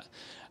Twitter.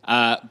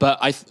 But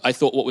I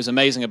thought what was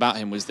amazing about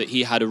him was that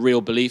he had a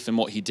real belief in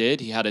what he did.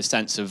 He had a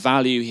sense of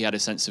value. He had a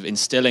sense of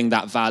instilling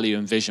that value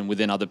and vision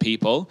within other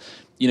people.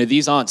 You know,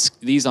 these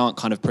aren't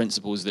kind of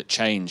principles that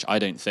change, I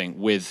don't think,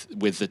 with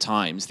the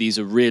times. These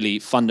are really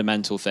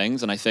fundamental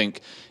things. And I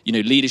think, you know,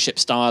 leadership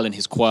style and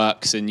his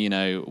quirks and, you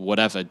know,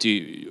 whatever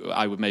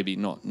I would maybe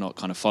not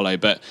kind of follow.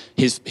 But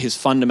his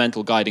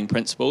fundamental guiding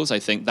principles, I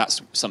think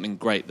that's something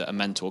great that a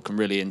mentor can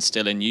really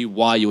instill in you,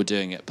 why you're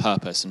doing it,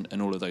 purpose,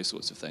 and all of those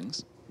sorts of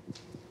things.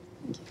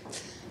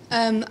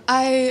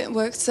 I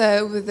worked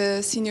with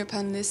a senior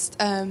panelist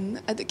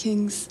at the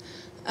King's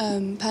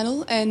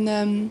panel,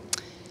 and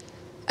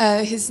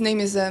his name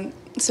is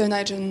Sir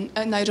Nigel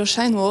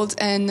Scheinwald,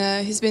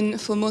 and he's been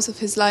for most of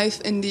his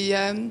life in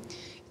the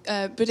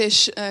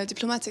British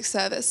diplomatic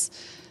service.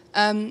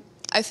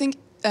 I think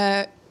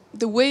the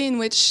way in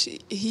which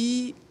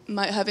he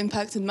might have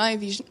impacted my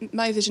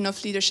vision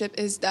of leadership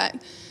is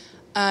that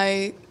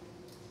I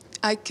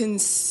can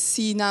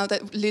see now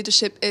that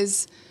leadership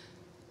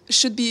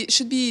should be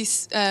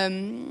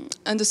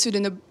understood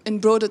in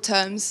broader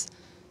terms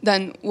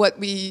than what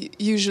we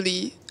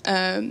usually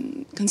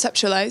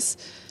conceptualize.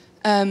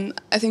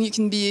 I think you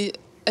can be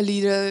a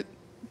leader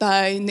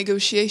by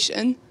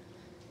negotiation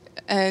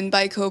and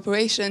by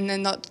cooperation,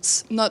 and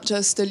not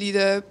just a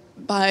leader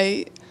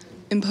by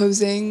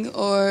imposing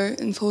or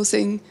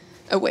enforcing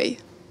a way.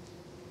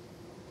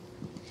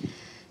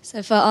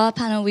 So for our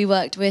panel, we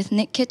worked with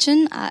Nick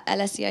Kitchen at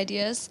LSE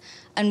Ideas,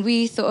 and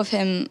we thought of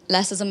him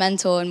less as a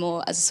mentor and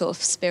more as a sort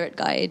of spirit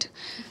guide.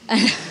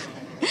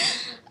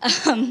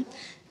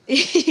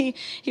 He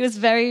was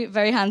very,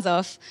 very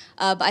hands-off,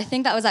 but I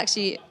think that was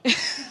actually...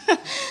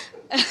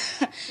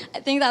 I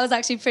think that was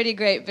actually pretty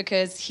great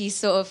because he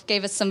sort of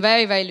gave us some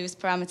very, very loose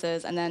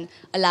parameters and then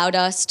allowed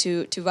us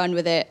to run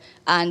with it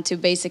and to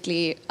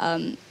basically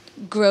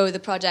grow the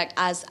project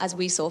as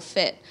we saw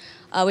fit,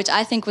 which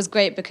I think was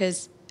great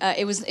because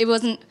it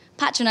wasn't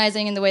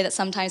patronizing in the way that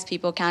sometimes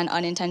people can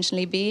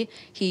unintentionally be.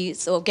 He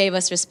sort of gave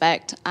us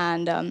respect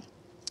and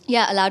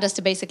allowed us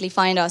to basically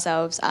find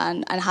ourselves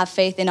and have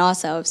faith in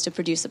ourselves to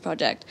produce the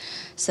project.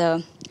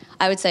 So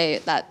I would say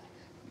that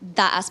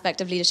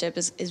aspect of leadership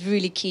is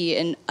really key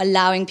in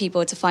allowing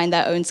people to find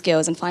their own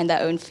skills and find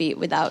their own feet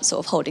without sort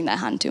of holding their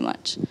hand too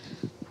much.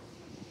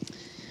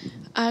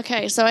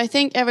 Okay, so I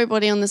think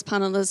everybody on this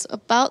panel is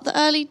about the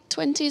early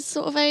 20s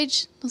sort of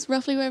age. That's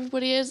roughly where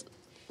everybody is,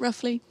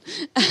 roughly.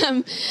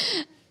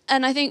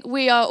 And I think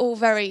we are all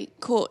very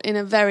caught in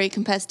a very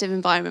competitive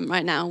environment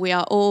right now. We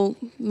are all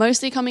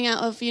mostly coming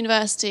out of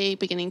university,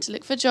 beginning to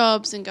look for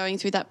jobs and going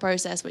through that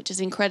process, which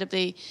is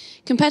incredibly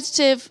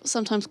competitive,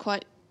 sometimes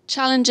quite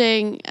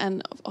challenging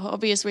and, for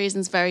obvious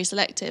reasons, very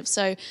selective.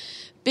 So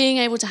being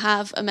able to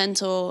have a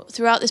mentor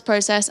throughout this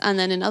process and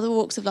then in other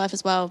walks of life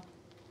as well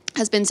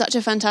has been such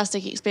a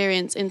fantastic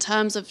experience in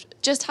terms of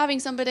just having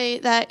somebody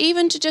there,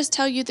 even to just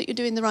tell you that you're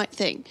doing the right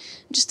thing,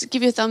 just to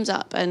give you a thumbs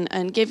up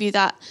and give you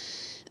that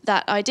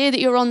idea that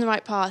you're on the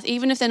right path,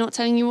 even if they're not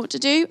telling you what to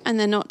do and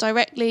they're not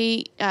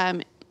directly...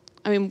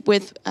 we're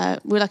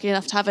lucky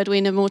enough to have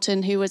Edwina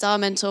Morton, who was our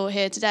mentor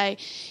here today.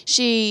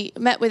 She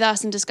met with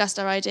us and discussed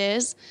our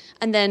ideas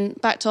and then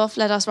backed off,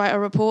 let us write a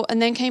report, and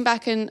then came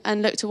back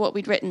and looked at what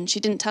we'd written. She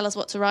didn't tell us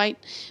what to write,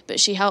 but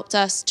she helped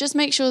us just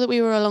make sure that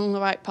we were along the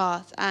right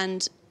path.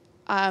 And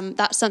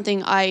that's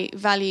something I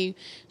value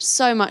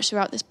so much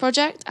throughout this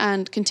project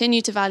and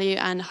continue to value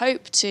and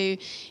hope to,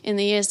 in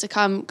the years to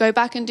come, go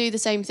back and do the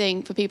same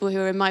thing for people who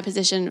are in my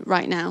position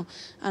right now.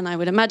 And I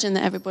would imagine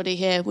that everybody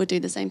here would do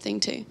the same thing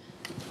too.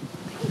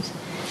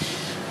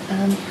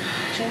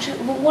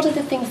 What are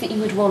the things that you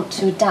would want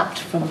to adapt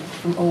from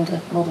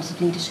older models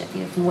of leadership?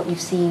 From what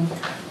you've seen,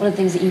 what are the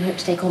things that you hope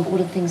to take on, but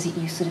what are the things that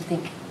you sort of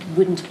think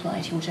wouldn't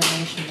apply to your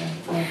generation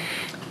or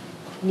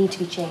need to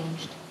be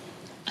changed?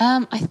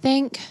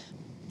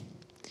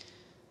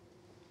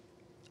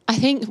 I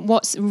think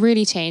what's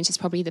really changed is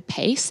probably the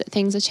pace that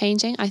things are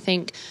changing. I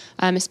think,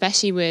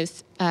 especially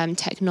with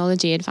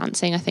technology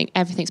advancing, I think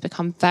everything's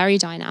become very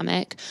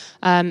dynamic.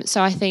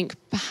 So I think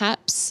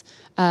perhaps...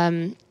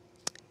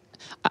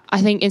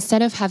 I think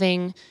instead of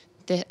having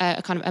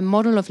a kind of a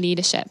model of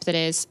leadership that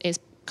is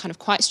kind of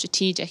quite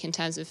strategic in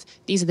terms of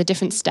these are the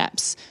different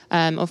steps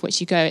of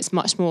which you go, it's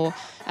much more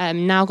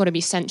now got to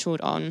be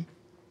centred on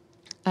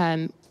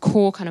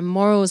core kind of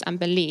morals and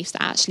beliefs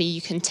that actually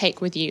you can take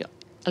with you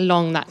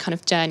along that kind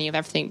of journey of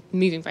everything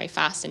moving very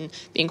fast and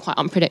being quite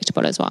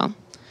unpredictable as well.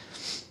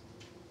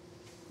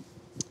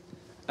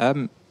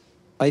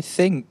 I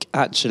think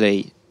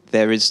actually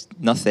there is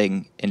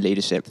nothing in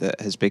leadership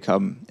that has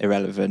become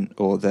irrelevant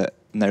or that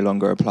no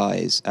longer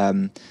applies.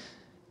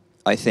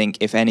 I think,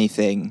 if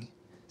anything,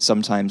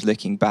 sometimes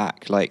looking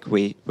back, like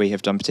we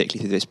have done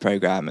particularly through this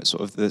programme, at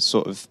the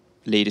sort of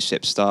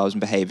leadership styles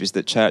and behaviours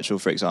that Churchill,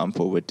 for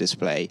example, would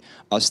display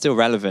are still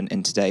relevant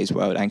in today's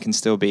world and can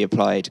still be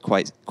applied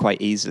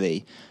quite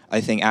easily.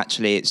 I think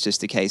actually it's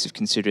just a case of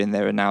considering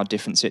there are now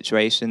different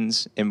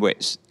situations in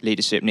which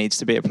leadership needs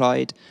to be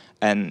applied,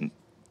 and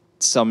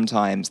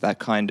sometimes that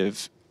kind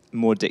of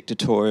more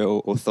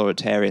dictatorial,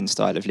 authoritarian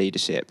style of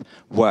leadership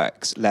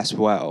works less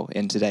well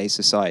in today's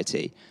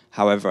society.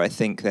 However, I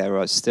think there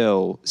are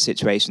still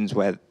situations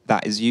where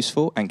that is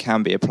useful and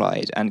can be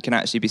applied and can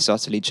actually be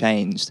subtly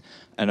changed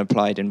and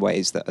applied in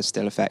ways that are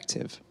still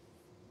effective.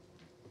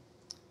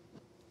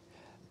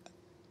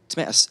 To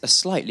make a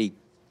slightly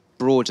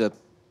broader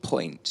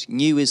point,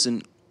 new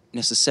isn't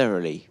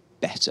necessarily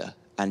better,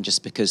 and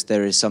just because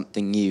there is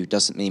something new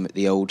doesn't mean that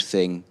the old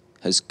thing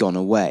has gone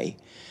away.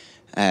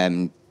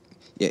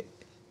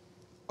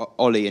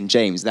 Olly and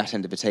James, that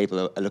end of the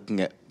table, are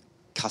looking at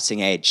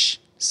cutting-edge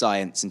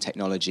science and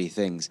technology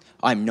things.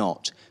 I'm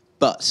not.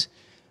 But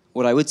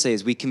what I would say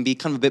is we can be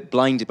kind of a bit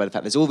blinded by the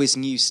fact there's all this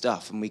new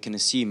stuff, and we can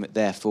assume that,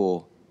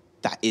 therefore,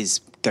 that is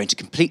going to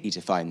completely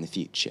define the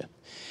future.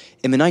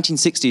 In the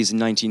 1960s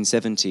and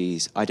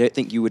 1970s, I don't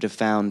think you would have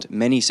found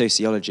many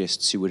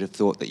sociologists who would have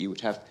thought that you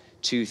would have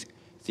two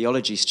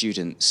theology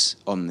students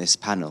on this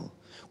panel.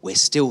 We're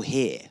still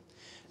here.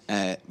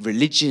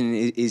 Religion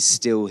is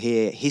still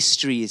here.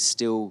 History is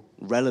still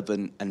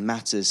relevant and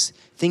matters.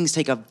 Things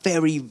take a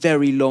very,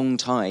 very long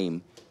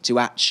time to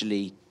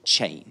actually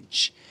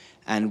change.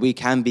 And we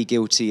can be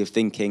guilty of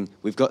thinking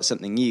we've got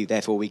something new,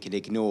 therefore we can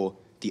ignore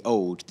the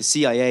old. The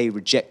CIA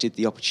rejected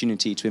the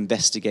opportunity to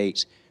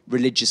investigate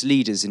religious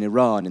leaders in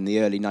Iran in the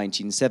early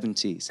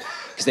 1970s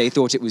because they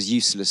thought it was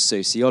useless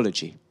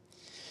sociology.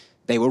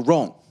 They were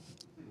wrong.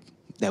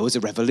 There was a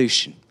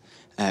revolution.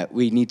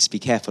 We need to be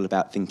careful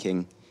about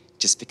thinking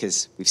just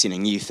because we've seen a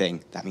new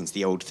thing, that means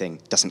the old thing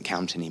doesn't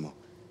count anymore.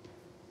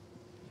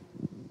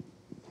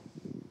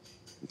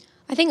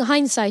 I think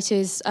hindsight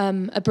is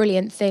a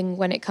brilliant thing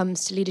when it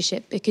comes to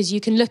leadership, because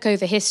you can look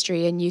over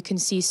history and you can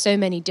see so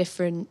many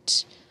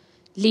different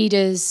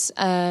leaders,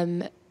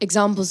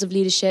 examples of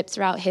leadership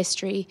throughout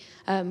history.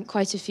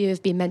 Quite a few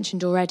have been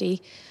mentioned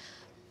already.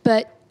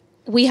 But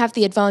we have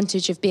the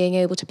advantage of being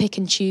able to pick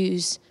and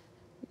choose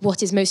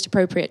what is most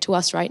appropriate to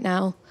us right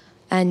now.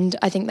 And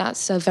I think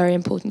that's a very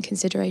important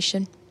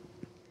consideration.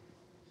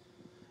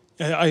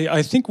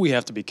 I think we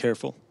have to be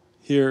careful.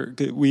 Here,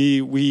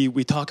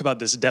 we talk about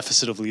this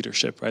deficit of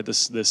leadership, right?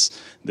 This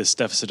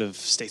deficit of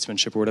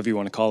statesmanship, or whatever you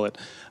want to call it.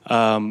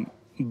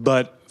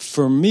 But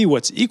for me,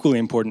 what's equally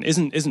important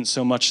isn't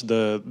so much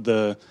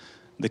the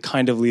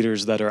kind of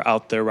leaders that are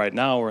out there right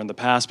now or in the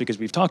past, because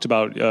we've talked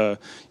about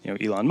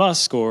Elon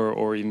Musk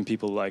or even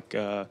people like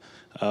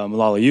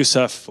Malala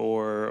Yousaf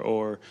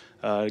or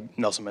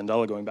Nelson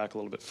Mandela, going back a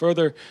little bit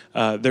further.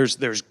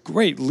 There's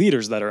great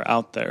leaders that are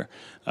out there.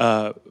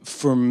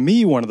 For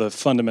me, one of the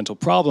fundamental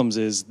problems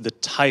is the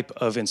type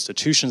of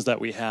institutions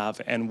that we have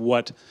and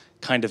what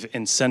kind of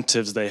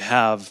incentives they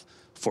have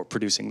for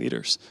producing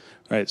leaders,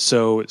 right?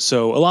 So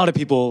a lot of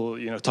people,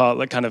 decry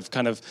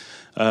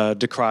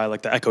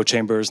like the echo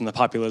chambers and the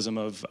populism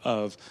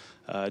of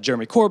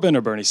Jeremy Corbyn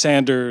or Bernie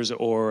Sanders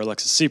or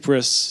Alexis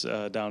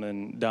Tsipras down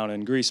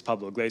in Greece,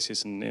 Pablo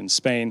Iglesias in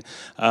Spain,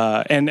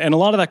 and a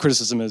lot of that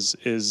criticism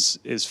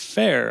is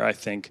fair, I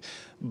think,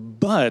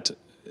 but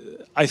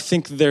I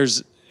think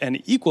there's an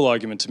equal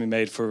argument to be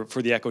made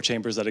for the echo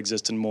chambers that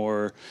exist in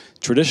more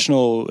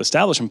traditional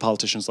establishment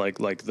politicians like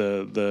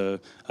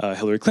the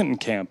Hillary Clinton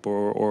camp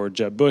or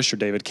Jeb Bush or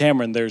David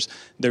Cameron. There's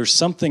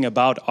something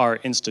about our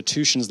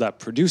institutions that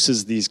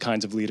produces these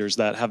kinds of leaders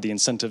that have the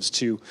incentives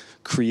to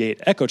create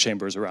echo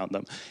chambers around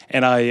them.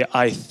 And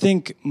I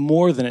think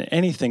more than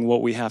anything,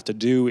 what we have to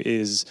do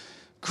is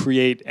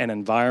create an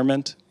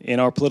environment in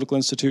our political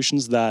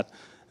institutions that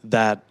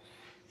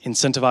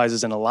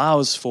incentivizes and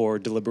allows for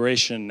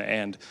deliberation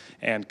and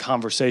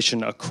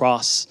conversation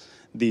across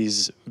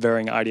these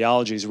varying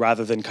ideologies,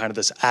 rather than kind of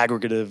this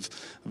aggregative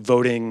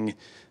voting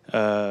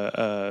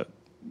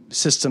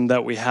system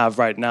that we have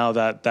right now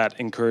that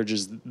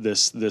encourages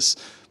this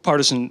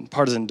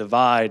partisan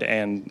divide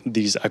and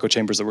these echo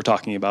chambers that we're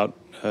talking about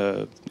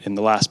in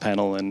the last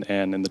panel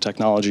and in the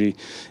technology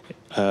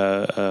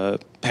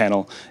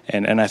panel.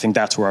 And I think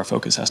that's where our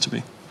focus has to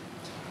be.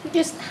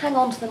 Just hang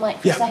on to the mic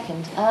for a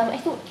second. I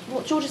thought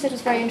what Georgia said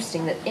was very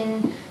interesting, that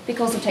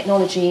because of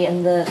technology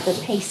and the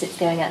pace it's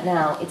going at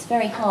now, it's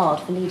very hard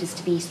for leaders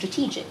to be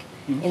strategic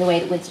in the way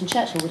that Winston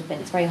Churchill would have been.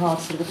 It's very hard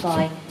to sort of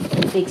apply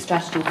a big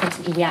strategy or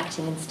constantly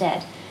reacting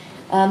instead.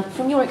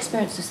 From your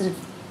experience of sort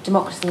of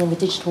democracy in the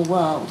digital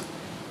world,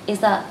 is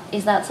that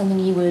something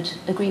you would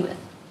agree with?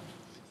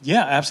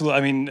 Yeah, absolutely.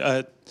 I mean,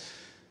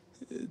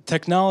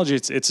 technology,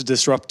 it's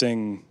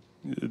disrupting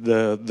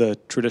the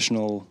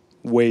traditional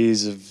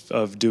ways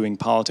of doing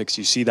politics.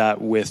 You see that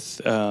with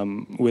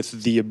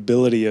the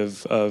ability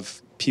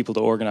of people to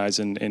organize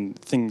in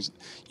things.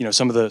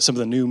 Some of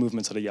the new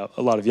movements that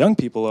a lot of young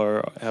people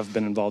have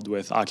been involved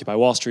with. Occupy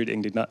Wall Street,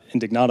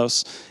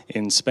 Indignados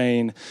in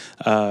Spain.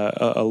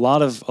 A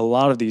lot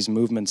of these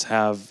movements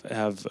have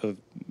a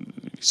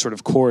sort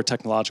of core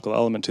technological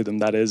element to them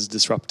that is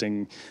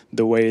disrupting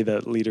the way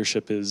that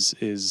leadership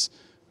is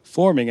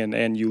forming,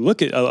 and you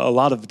look at a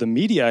lot of the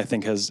media, I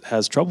think,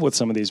 has trouble with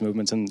some of these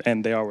movements,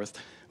 and they are with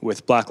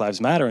Black Lives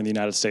Matter in the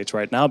United States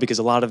right now, because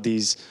a lot of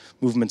these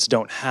movements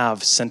don't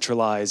have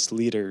centralized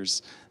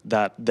leaders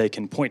that they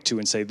can point to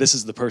and say, this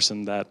is the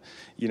person that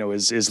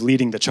is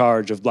leading the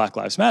charge of Black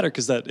Lives Matter,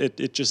 because that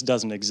it just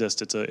doesn't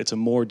exist. It's a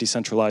more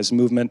decentralized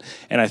movement,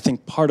 and I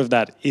think part of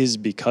that is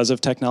because of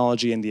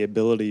technology and the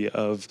ability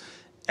of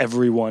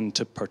everyone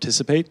to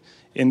participate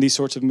in these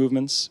sorts of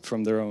movements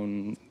from their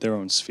own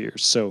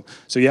spheres. So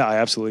yeah, I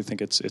absolutely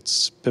think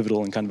it's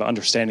pivotal in kind of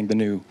understanding the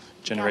new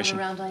generation.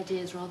 Gather around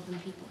ideas rather than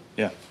people.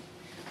 Yeah.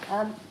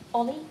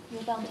 Ollie,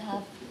 you're bound to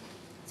have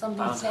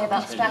something to say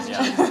about strategy.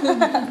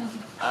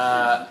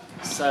 Yeah.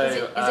 Is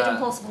it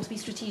impossible to be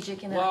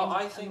strategic in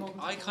I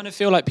kind of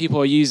feel like people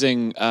are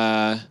using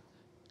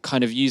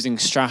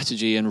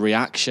strategy and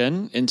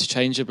reaction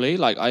interchangeably.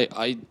 Like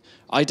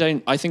I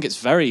think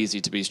it's very easy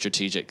to be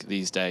strategic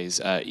these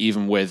days,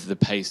 even with the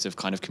pace of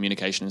kind of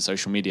communication and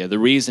social media. The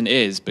reason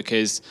is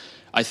because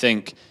I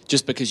think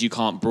just because you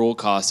can't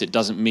broadcast, it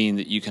doesn't mean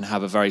that you can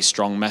have a very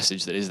strong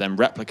message that is then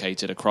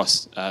replicated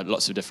across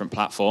lots of different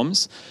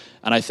platforms.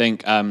 And I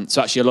think,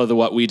 so actually a lot of the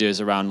work we do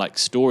is around like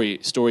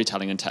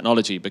storytelling and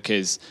technology,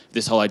 because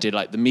this whole idea,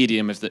 like the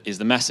medium is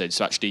the message.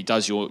 So actually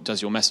does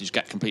your message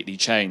get completely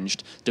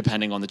changed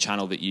depending on the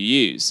channel that you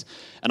use?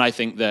 And I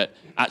think that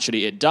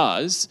actually it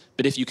does,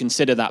 but if you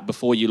consider that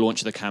before you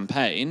launch the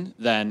campaign,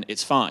 then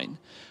it's fine.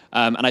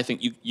 And I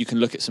think you can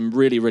look at some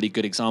really, really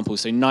good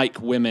examples. So Nike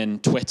Women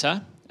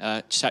Twitter,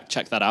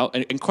 check that out.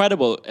 An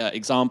incredible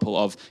example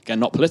of, again,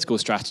 not political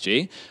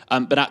strategy,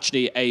 but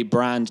actually a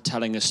brand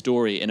telling a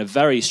story in a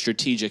very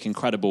strategic,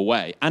 incredible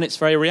way. And it's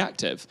very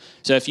reactive.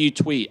 So if you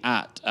tweet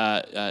at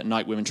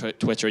Nike Women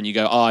Twitter and you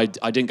go, I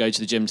didn't go to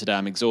the gym today,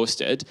 I'm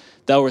exhausted,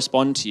 they'll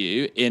respond to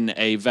you in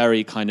a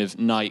very kind of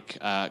Nike,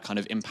 kind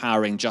of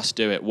empowering, just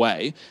do it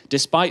way,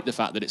 despite the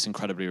fact that it's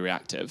incredibly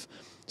reactive.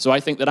 So I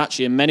think that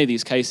actually in many of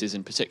these cases,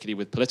 and particularly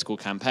with political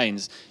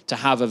campaigns, to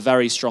have a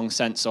very strong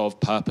sense of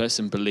purpose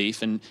and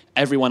belief, and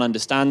everyone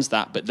understands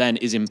that, but then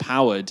is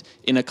empowered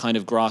in a kind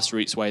of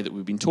grassroots way that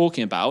we've been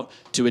talking about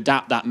to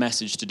adapt that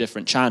message to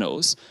different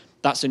channels,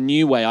 that's a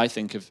new way, I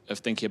think, of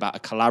thinking about a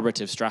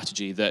collaborative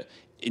strategy that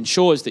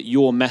ensures that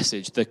your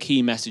message, the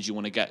key message you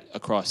want to get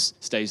across,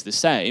 stays the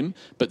same,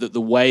 but that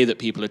the way that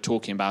people are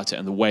talking about it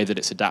and the way that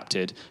it's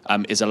adapted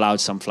is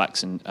allowed some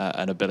flex and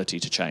an ability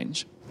to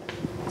change.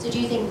 So do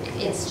you think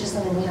it's just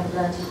something we haven't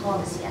learned to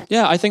harness yet?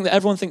 Yeah, I think that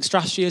everyone thinks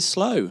strategy is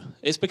slow.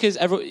 It's because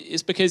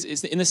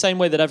it's in the same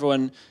way that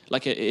everyone,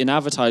 like in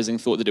advertising,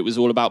 thought that it was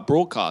all about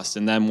broadcast,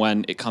 and then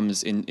when it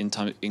comes in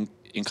kind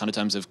of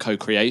terms of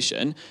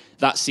co-creation,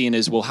 that's seen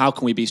as, well, how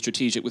can we be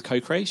strategic with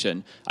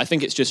co-creation? I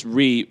think it's just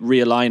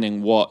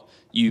realigning what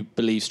you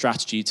believe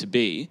strategy to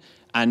be,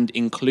 and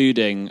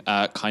including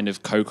kind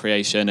of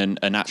co-creation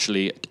and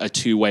actually a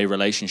two-way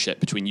relationship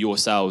between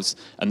yourselves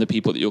and the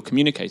people that you're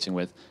communicating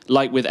with.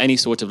 Like with any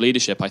sort of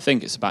leadership, I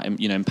think it's about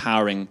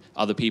empowering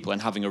other people and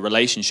having a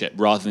relationship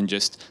rather than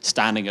just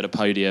standing at a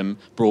podium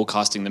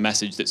broadcasting the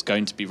message that's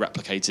going to be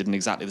replicated in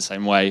exactly the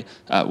same way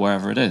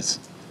wherever it is.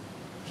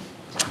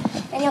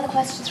 Any other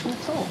questions from the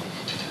floor?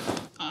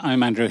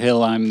 I'm Andrew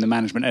Hill. I'm the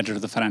management editor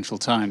of the Financial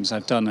Times.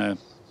 I've done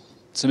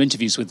some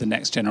interviews with the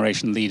next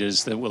generation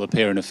leaders that will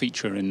appear in a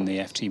feature in the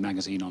FT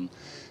magazine on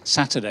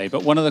Saturday.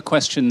 But one of the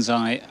questions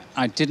I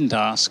didn't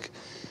ask,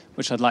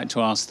 which I'd like to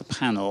ask the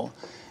panel,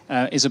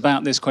 is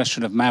about this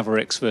question of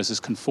mavericks versus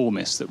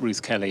conformists that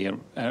Ruth Kelly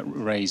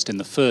raised in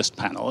the first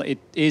panel. It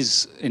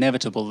is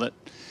inevitable that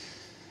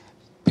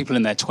people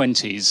in their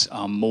 20s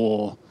are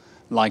more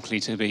likely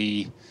to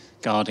be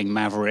guarding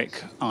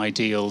maverick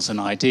ideals and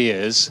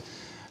ideas,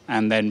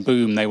 and then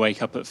boom, they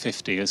wake up at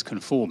 50 as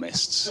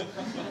conformists.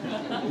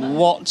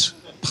 What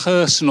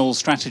personal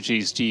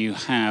strategies do you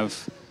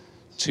have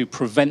to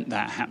prevent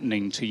that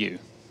happening to you?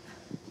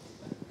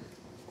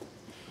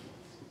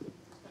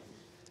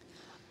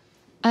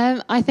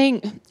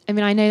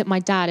 I know that my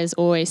dad is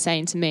always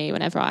saying to me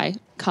whenever I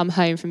come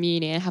home from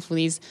uni and have all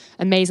these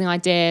amazing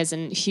ideas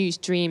and huge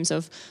dreams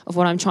of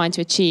what I'm trying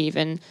to achieve,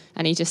 and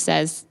he just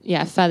says,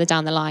 yeah, further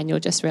down the line you'll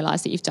just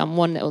realise that you've done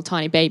one little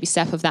tiny baby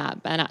step of that,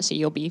 and actually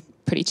you'll be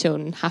pretty chilled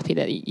and happy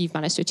that you've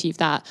managed to achieve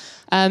that.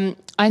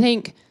 I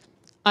think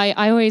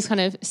I always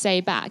kind of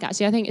say back,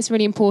 actually, I think it's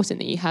really important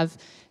that you have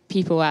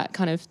people at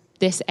kind of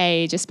this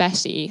age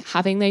especially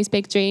having those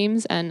big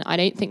dreams, and I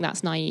don't think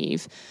that's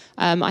naive.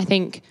 I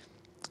think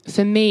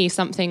for me,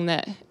 something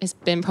that has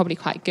been probably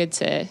quite good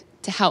to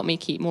help me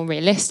keep more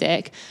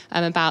realistic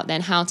about then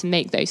how to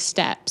make those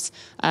steps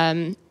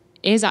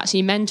is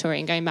actually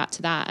mentoring, going back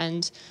to that.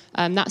 And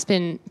that's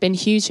been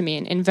huge for me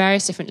in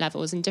various different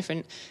levels and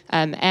different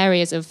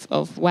areas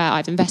of where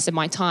I've invested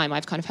my time.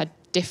 I've kind of had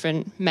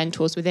different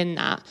mentors within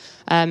that.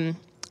 And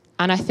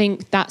I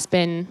think that's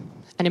been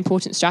an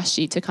important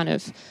strategy to kind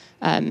of,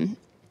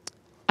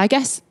 I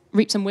guess,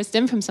 reap some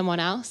wisdom from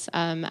someone else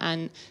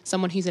and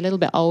someone who's a little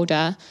bit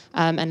older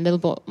and a little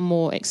bit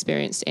more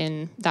experienced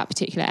in that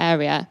particular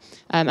area.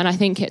 And I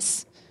think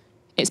it's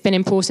been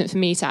important for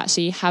me to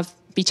actually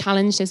be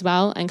challenged as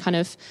well and kind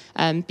of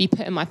be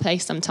put in my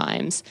place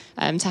sometimes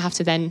to have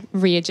to then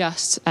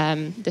readjust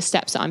the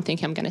steps that I'm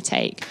thinking I'm going to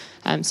take.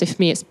 So for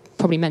me, it's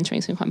probably mentoring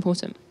is quite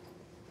important.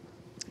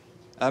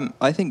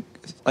 I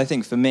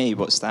think for me,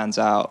 what stands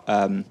out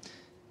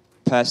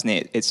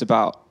personally, it's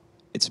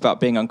about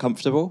being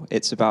uncomfortable.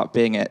 It's about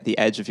being at the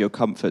edge of your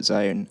comfort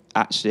zone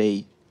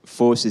actually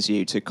forces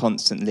you to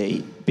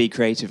constantly be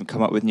creative and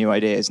come up with new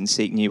ideas and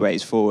seek new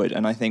ways forward.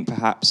 And I think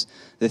perhaps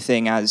the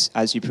thing as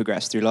you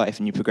progress through life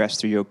and you progress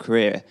through your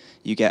career,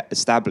 you get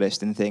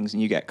established in things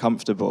and you get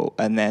comfortable,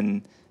 and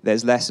then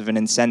there's less of an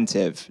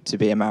incentive to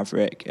be a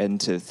maverick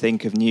and to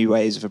think of new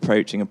ways of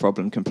approaching a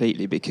problem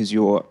completely, because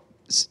you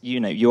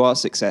are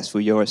successful,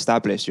 you're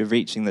established, you're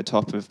reaching the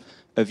top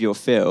of your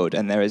field,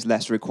 and there is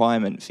less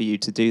requirement for you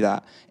to do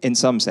that in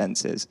some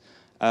senses.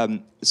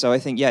 So I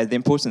think, the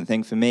important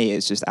thing for me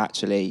is just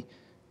actually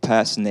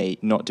personally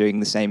not doing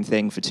the same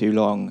thing for too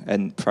long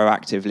and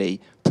proactively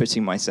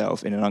putting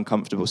myself in an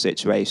uncomfortable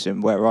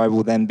situation where I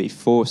will then be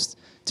forced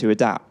to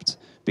adapt,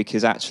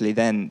 because actually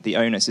then the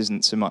onus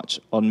isn't so much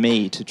on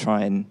me to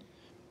try and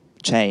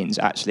change.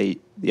 Actually,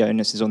 the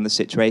onus is on the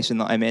situation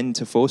that I'm in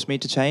to force me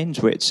to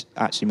change, which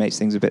actually makes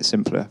things a bit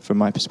simpler from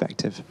my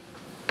perspective.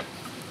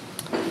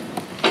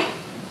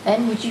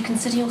 Ben, would you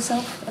consider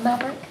yourself a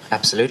maverick?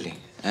 Absolutely.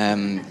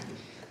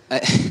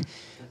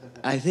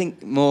 I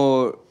think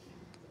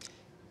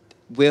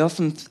we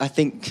often,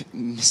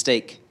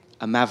 mistake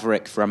a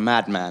maverick for a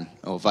madman,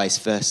 or vice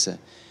versa.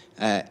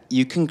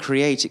 you can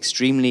create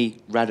extremely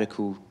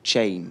radical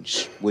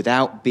change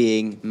without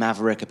being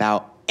maverick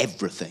about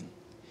everything.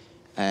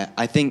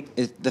 I think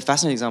the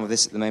fascinating example of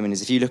this at the moment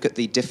is if you look at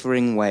the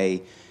differing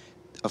way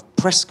of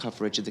press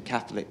coverage of the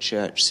Catholic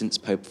Church since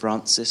Pope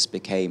Francis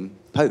became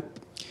Pope.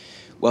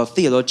 Well,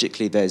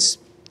 theologically, there's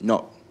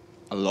not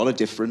a lot of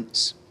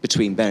difference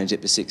between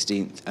Benedict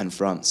XVI and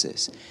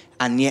Francis.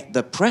 And yet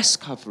the press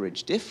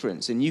coverage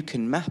difference, and you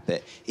can map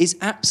it, is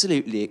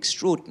absolutely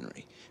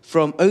extraordinary.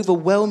 From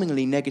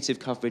overwhelmingly negative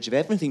coverage of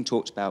everything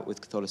talked about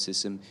with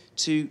Catholicism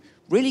to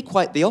really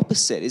quite the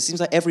opposite. It seems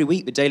like every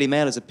week the Daily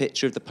Mail has a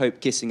picture of the Pope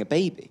kissing a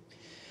baby.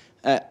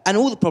 And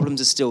all the problems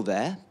are still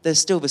there. There's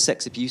still the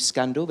sex abuse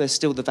scandal. There's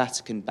still the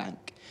Vatican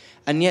Bank.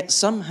 And yet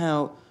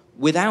somehow,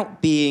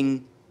 without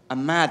being a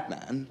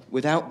madman,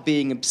 without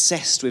being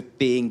obsessed with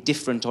being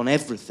different on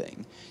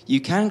everything, you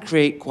can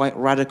create quite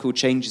radical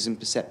changes in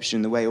perception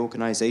in the way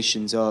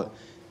organisations are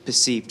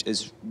perceived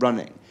as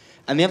running.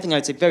 And the other thing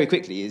I'd say very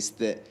quickly is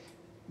that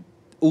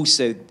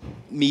also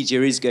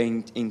media is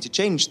going to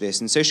change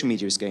this, and social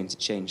media is going to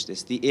change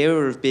this. The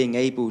era of being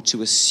able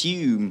to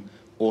assume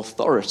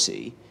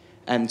authority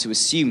and to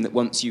assume that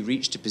once you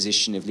reached a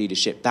position of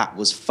leadership, that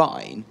was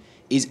fine,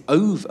 is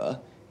over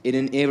in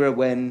an era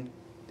when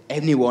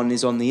anyone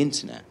is on the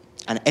internet,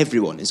 and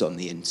everyone is on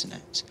the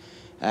internet.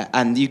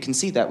 And you can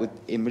see that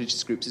in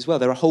religious groups as well.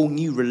 There are whole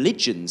new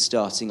religions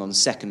starting on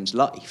Second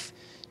Life.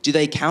 Do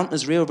they count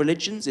as real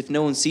religions if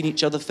no one's seen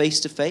each other face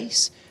to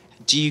face?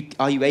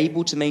 Are you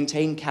able to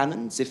maintain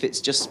canons if it's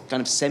just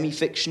kind of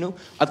semi-fictional?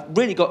 I've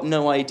really got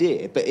no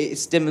idea, but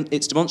it's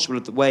demonstrable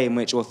of the way in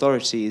which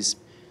authority is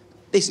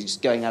basically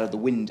just going out of the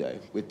window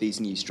with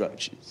these new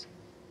structures.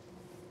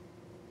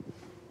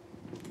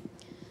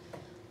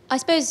 I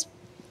suppose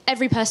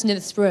every person in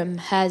this room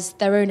has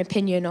their own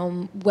opinion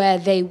on where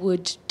they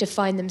would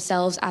define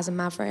themselves as a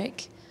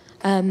maverick.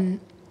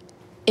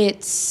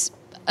 It's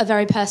a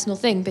very personal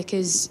thing,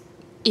 because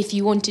if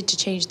you wanted to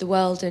change the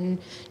world and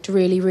to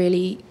really,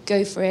 really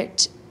go for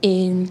it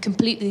in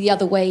completely the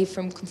other way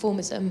from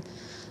conformism,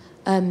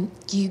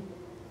 you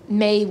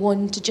may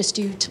want to just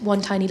do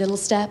one tiny little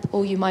step,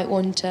 or you might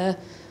want to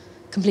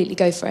completely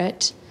go for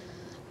it.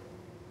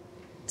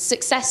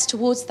 Success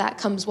towards that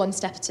comes one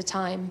step at a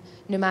time,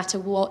 no matter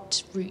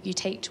what route you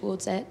take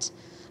towards it.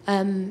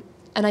 And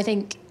I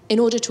think in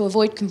order to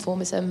avoid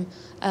conformism,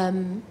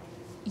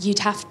 you'd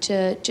have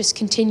to just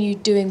continue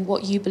doing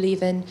what you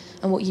believe in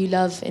and what you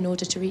love in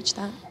order to reach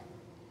that.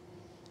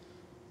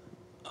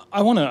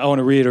 I want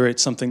to reiterate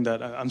something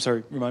that,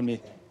 remind me,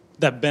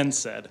 that Ben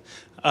said.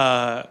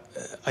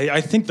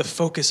 I think the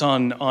focus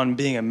on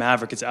being a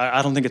maverick,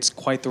 I don't think it's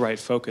quite the right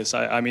focus.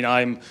 I mean,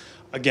 I'm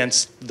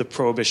against the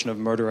prohibition of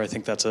murder. I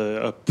think that's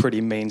a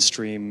pretty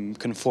mainstream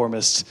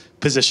conformist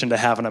position to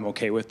have, and I'm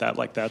okay with that.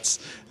 Like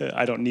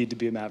I don't need to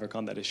be a maverick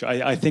on that issue.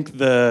 I think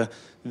the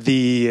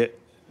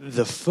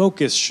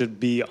focus should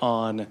be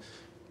on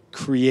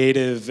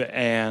creative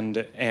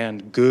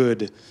and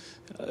good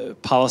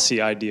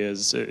policy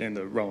ideas in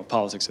the realm of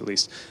politics, at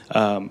least,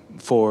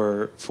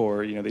 for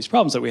these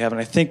problems that we have. And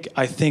I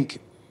think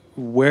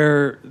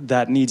where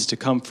that needs to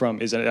come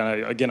from is, and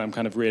again, I'm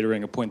kind of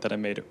reiterating a point that I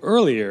made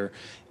earlier,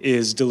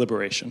 is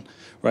deliberation,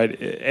 right?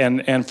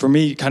 And for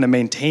me, kind of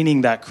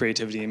maintaining that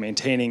creativity,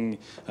 maintaining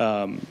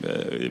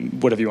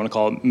whatever you want to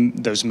call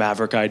it, those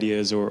maverick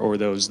ideas or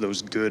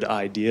those good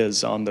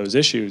ideas on those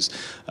issues,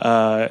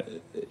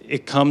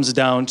 it comes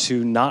down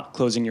to not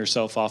closing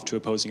yourself off to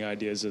opposing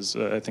ideas, as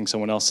I think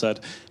someone else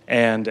said,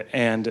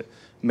 and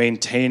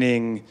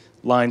maintaining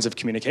lines of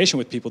communication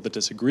with people that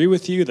disagree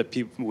with you,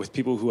 with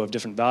people who have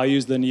different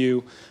values than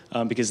you,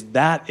 because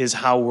that is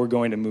how we're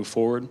going to move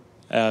forward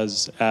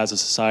as a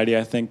society,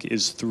 I think,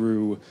 is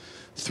through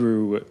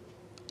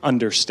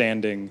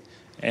understanding.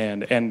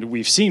 And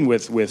we've seen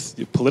with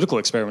political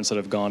experiments that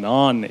have gone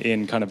on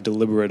in kind of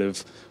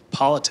deliberative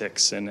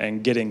politics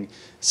and getting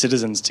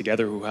citizens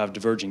together who have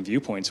diverging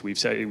viewpoints. We've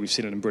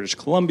seen it in British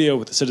Columbia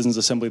with the Citizens'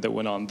 Assembly that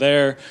went on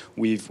there.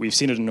 We've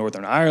seen it in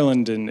Northern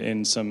Ireland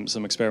in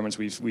some experiments.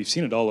 We've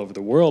seen it all over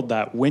the world,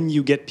 that when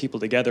you get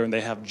people together and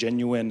they have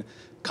genuine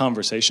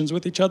conversations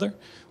with each other,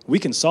 we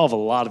can solve a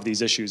lot of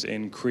these issues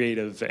in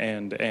creative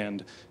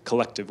and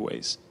collective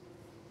ways.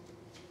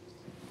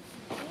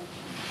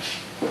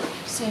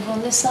 So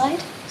on this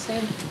side, so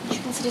would you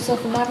consider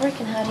yourself a maverick,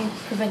 and how do you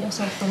prevent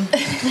yourself from...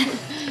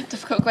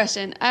 Difficult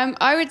question.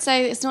 I would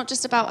say it's not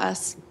just about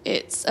us.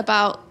 It's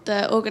about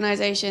the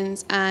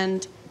organisations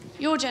and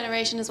your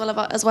generation as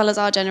well as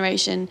our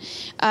generation.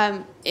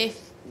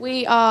 If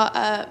we are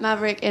a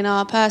maverick in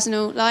our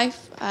personal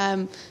life,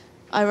 I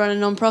run a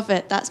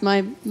non-profit. That's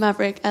my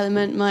maverick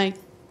element, my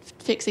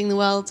fixing the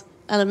world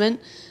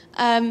element.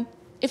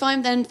 If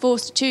I'm then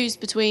forced to choose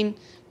between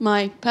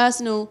my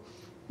personal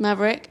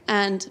maverick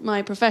and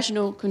my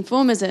professional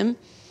conformism,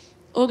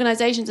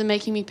 organisations are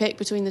making me pick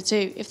between the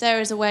two. If there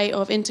is a way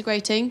of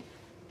integrating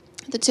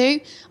the two,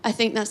 I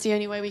think that's the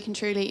only way we can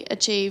truly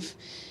achieve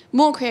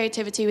more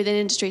creativity within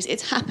industries.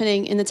 It's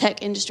happening in the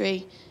tech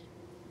industry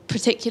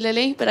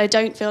particularly, but I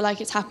don't feel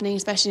like it's happening,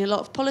 especially in a lot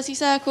of policy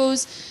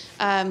circles.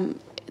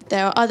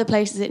 there are other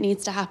places it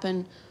needs to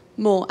happen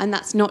more, and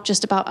that's not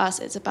just about us,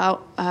 it's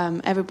about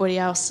everybody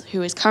else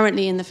who is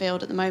currently in the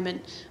field at the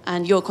moment,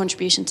 and your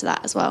contribution to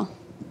that as well.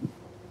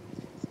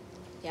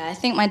 Yeah, I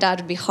think my dad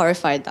would be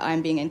horrified that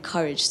I'm being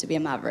encouraged to be a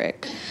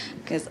maverick,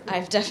 because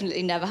I've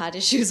definitely never had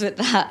issues with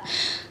that.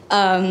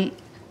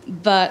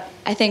 But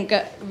I think,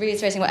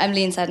 reiterating what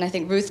Emmeline said, and I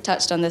think Ruth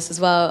touched on this as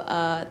well,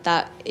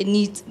 that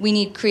we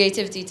need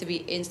creativity to be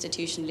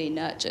institutionally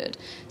nurtured.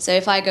 So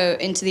if I go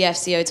into the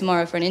FCO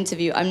tomorrow for an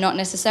interview, I'm not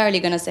necessarily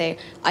going to say,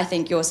 I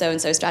think your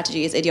so-and-so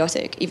strategy is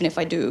idiotic, even if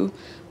I do.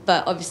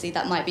 But obviously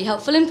that might be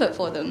helpful input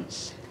for them.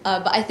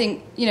 But I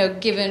think,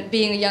 given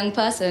being a young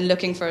person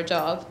looking for a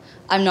job,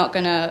 I'm not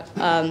going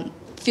to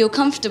feel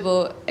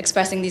comfortable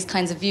expressing these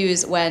kinds of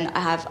views when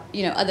I have,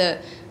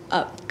 other...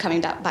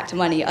 coming back to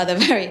money, other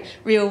very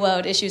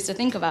real-world issues to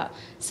think about.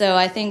 So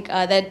I think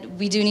that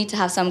we do need to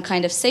have some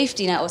kind of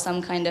safety net or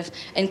some kind of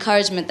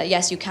encouragement that,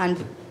 yes, you can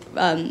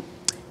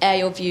air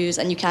your views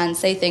and you can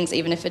say things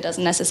even if it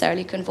doesn't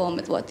necessarily conform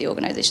with what the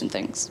organisation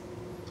thinks.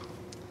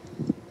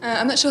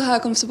 I'm not sure how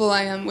comfortable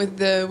I am with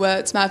the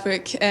words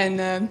maverick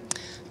and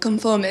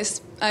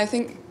conformist. I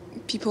think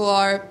people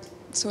are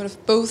sort of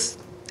both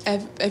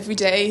every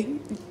day.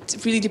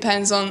 It really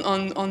depends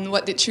on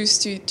what they choose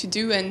to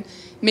do, and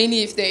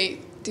mainly if they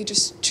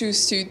just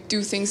choose to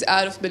do things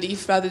out of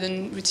belief rather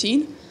than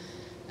routine.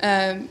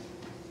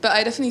 But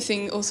I definitely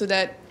think also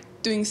that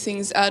doing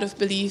things out of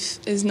belief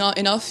is not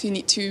enough. You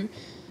need to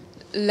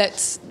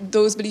let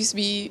those beliefs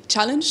be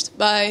challenged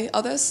by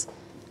others.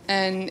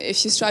 And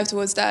if you strive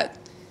towards that,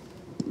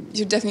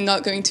 you're definitely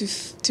not going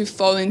to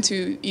fall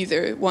into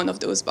either one of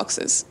those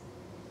boxes.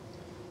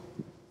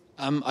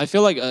 I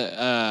feel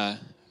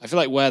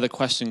like where the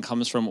question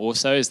comes from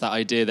also is that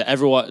idea that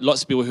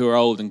lots of people who are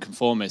old and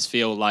conformist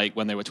feel like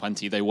when they were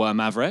 20 they were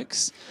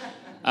mavericks.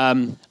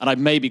 And I'd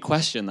maybe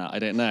question that, I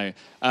don't know.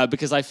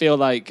 Because I feel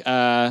like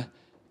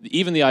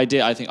even the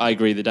idea, I think I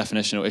agree, the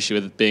definitional issue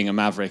with being a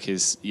maverick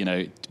is,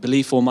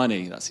 belief or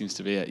money, that seems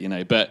to be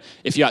it, But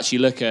if you actually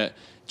look at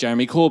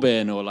Jeremy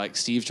Corbyn or like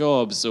Steve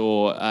Jobs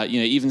or,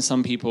 even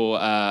some people,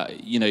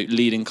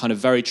 leading kind of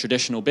very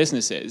traditional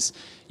businesses,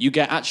 you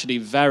get actually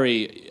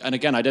and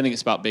again, I don't think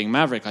it's about being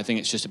maverick. I think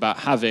it's just about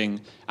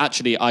having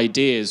actually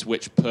ideas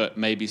which put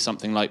maybe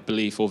something like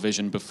belief or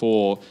vision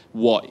before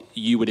what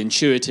you would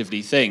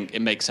intuitively think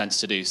it makes sense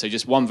to do. So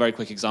just one very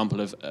quick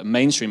example a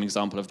mainstream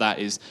example of that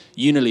is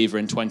Unilever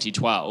in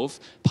 2012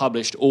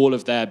 published all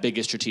of their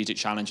biggest strategic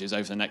challenges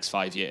over the next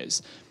 5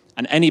 years.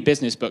 And any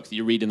business book that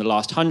you read in the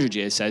last 100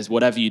 years says,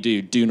 whatever you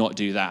do not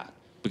do that.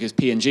 Because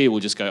P&G will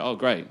just go, oh,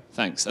 great,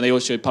 thanks. And they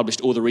also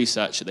published all the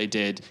research that they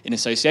did in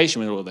association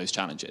with all of those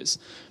challenges.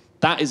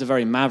 That is a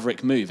very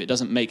maverick move. It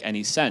doesn't make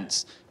any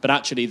sense. But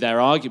actually their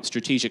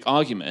strategic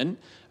argument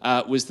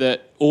was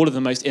that all of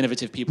the most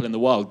innovative people in the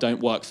world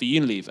don't work for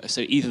Unilever.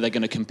 So either they're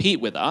going to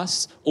compete with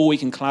us or we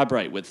can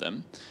collaborate with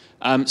them.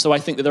 So I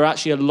think that there are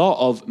actually a lot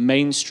of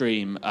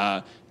mainstream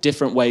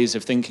different ways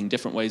of thinking,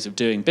 different ways of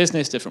doing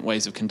business, different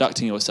ways of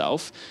conducting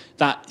yourself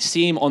that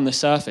seem on the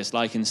surface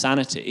like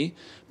insanity,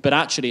 but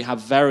actually have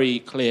very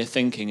clear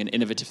thinking and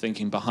innovative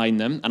thinking behind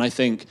them. And I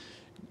think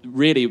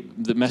really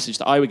the message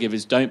that I would give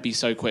is don't be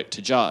so quick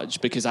to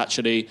judge, because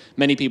actually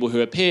many people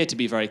who appear to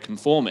be very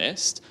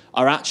conformist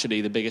are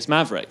actually the biggest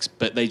mavericks,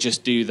 but they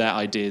just do their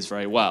ideas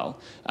very well.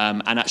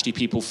 And actually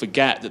people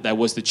forget that there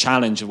was the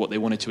challenge of what they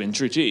wanted to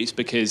introduce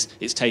because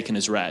it's taken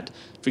as read.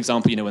 For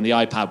example, when the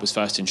iPad was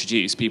first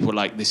introduced, people were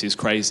like, this is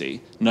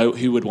crazy. No,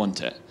 who would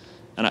want it?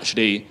 And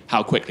actually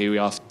how quickly we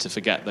are to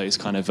forget those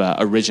kind of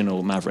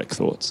original maverick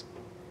thoughts.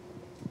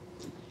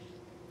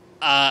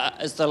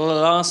 As the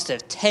last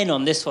of 10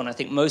 on this one, I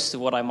think most of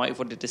what I might have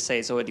wanted to say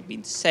has already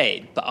been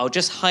said, but I'll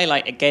just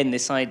highlight again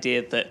this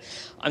idea that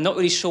I'm not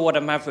really sure what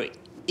a maverick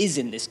is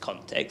in this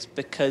context,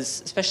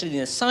 because especially in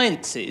the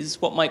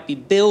sciences, what might be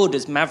billed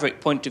as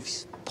maverick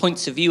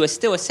points of view are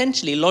still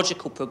essentially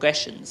logical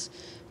progressions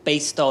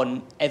based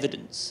on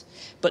evidence.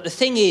 But the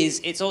thing is,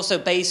 it's also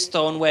based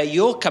on where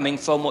you're coming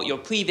from, what your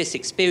previous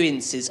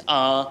experiences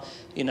are,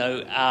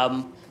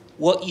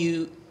 what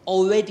you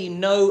already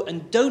know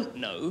and don't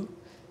know.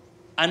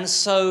 And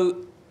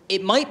so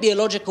it might be a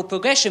logical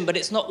progression, but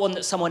it's not one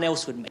that someone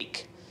else would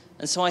make.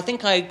 And so I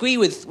think I agree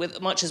with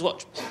much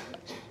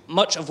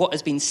of what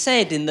has been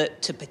said in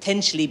that to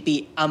potentially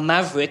be a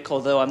maverick,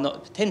 although I'm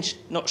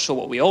not sure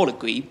what we all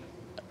agree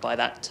by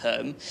that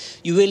term,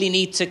 you really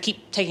need to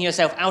keep taking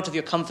yourself out of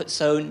your comfort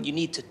zone. You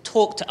need to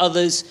talk to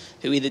others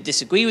who either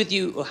disagree with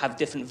you or have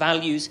different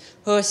values,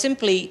 who are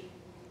simply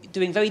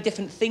doing very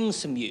different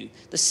things from you.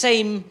 The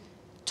same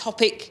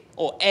topic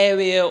or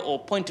area or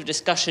point of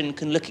discussion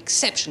can look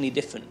exceptionally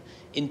different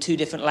in two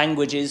different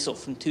languages or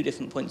from two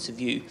different points of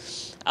view.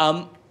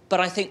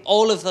 But I think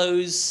all of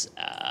those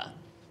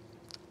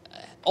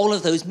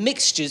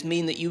mixtures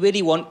mean that you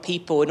really want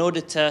people, in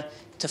order to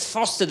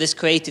foster this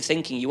creative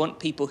thinking, you want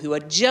people who are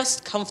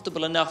just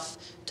comfortable enough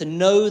to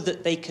know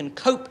that they can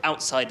cope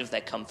outside of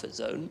their comfort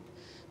zone,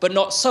 but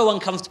not so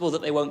uncomfortable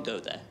that they won't go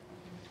there.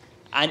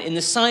 And in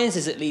the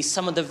sciences, at least,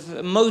 some of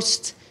the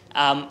most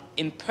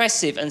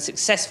Impressive and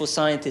successful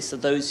scientists are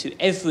those who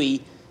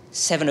every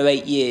 7 or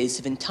 8 years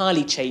have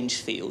entirely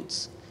changed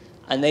fields.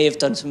 And they have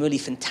done some really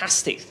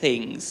fantastic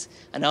things.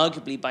 And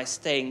arguably by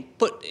staying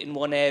put in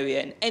one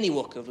area in any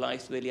walk of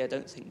life, really, I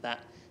don't think that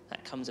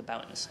comes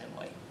about in the same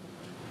way.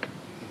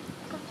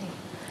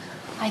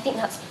 I think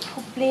that's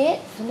probably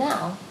it for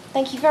now.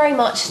 Thank you very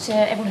much to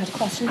everyone who had a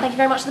question. Thank you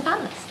very much to the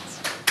panellists.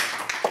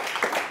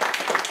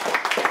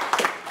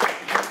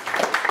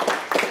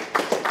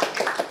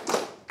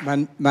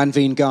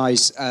 Manveen,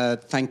 guys,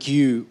 thank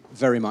you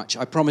very much.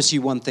 I promise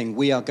you one thing: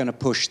 we are going to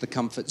push the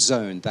comfort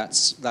zone.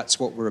 That's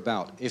what we're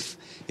about.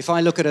 If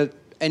I look at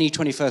any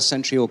 21st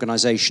century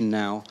organisation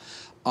now,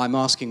 I'm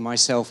asking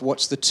myself,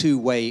 what's the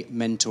two-way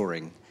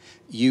mentoring?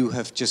 You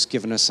have just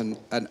given us an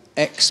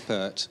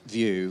expert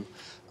view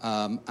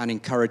and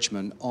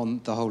encouragement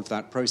on the whole of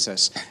that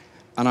process.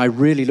 And I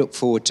really look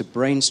forward to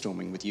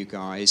brainstorming with you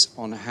guys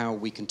on how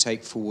we can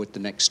take forward the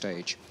next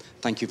stage.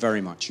 Thank you very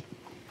much.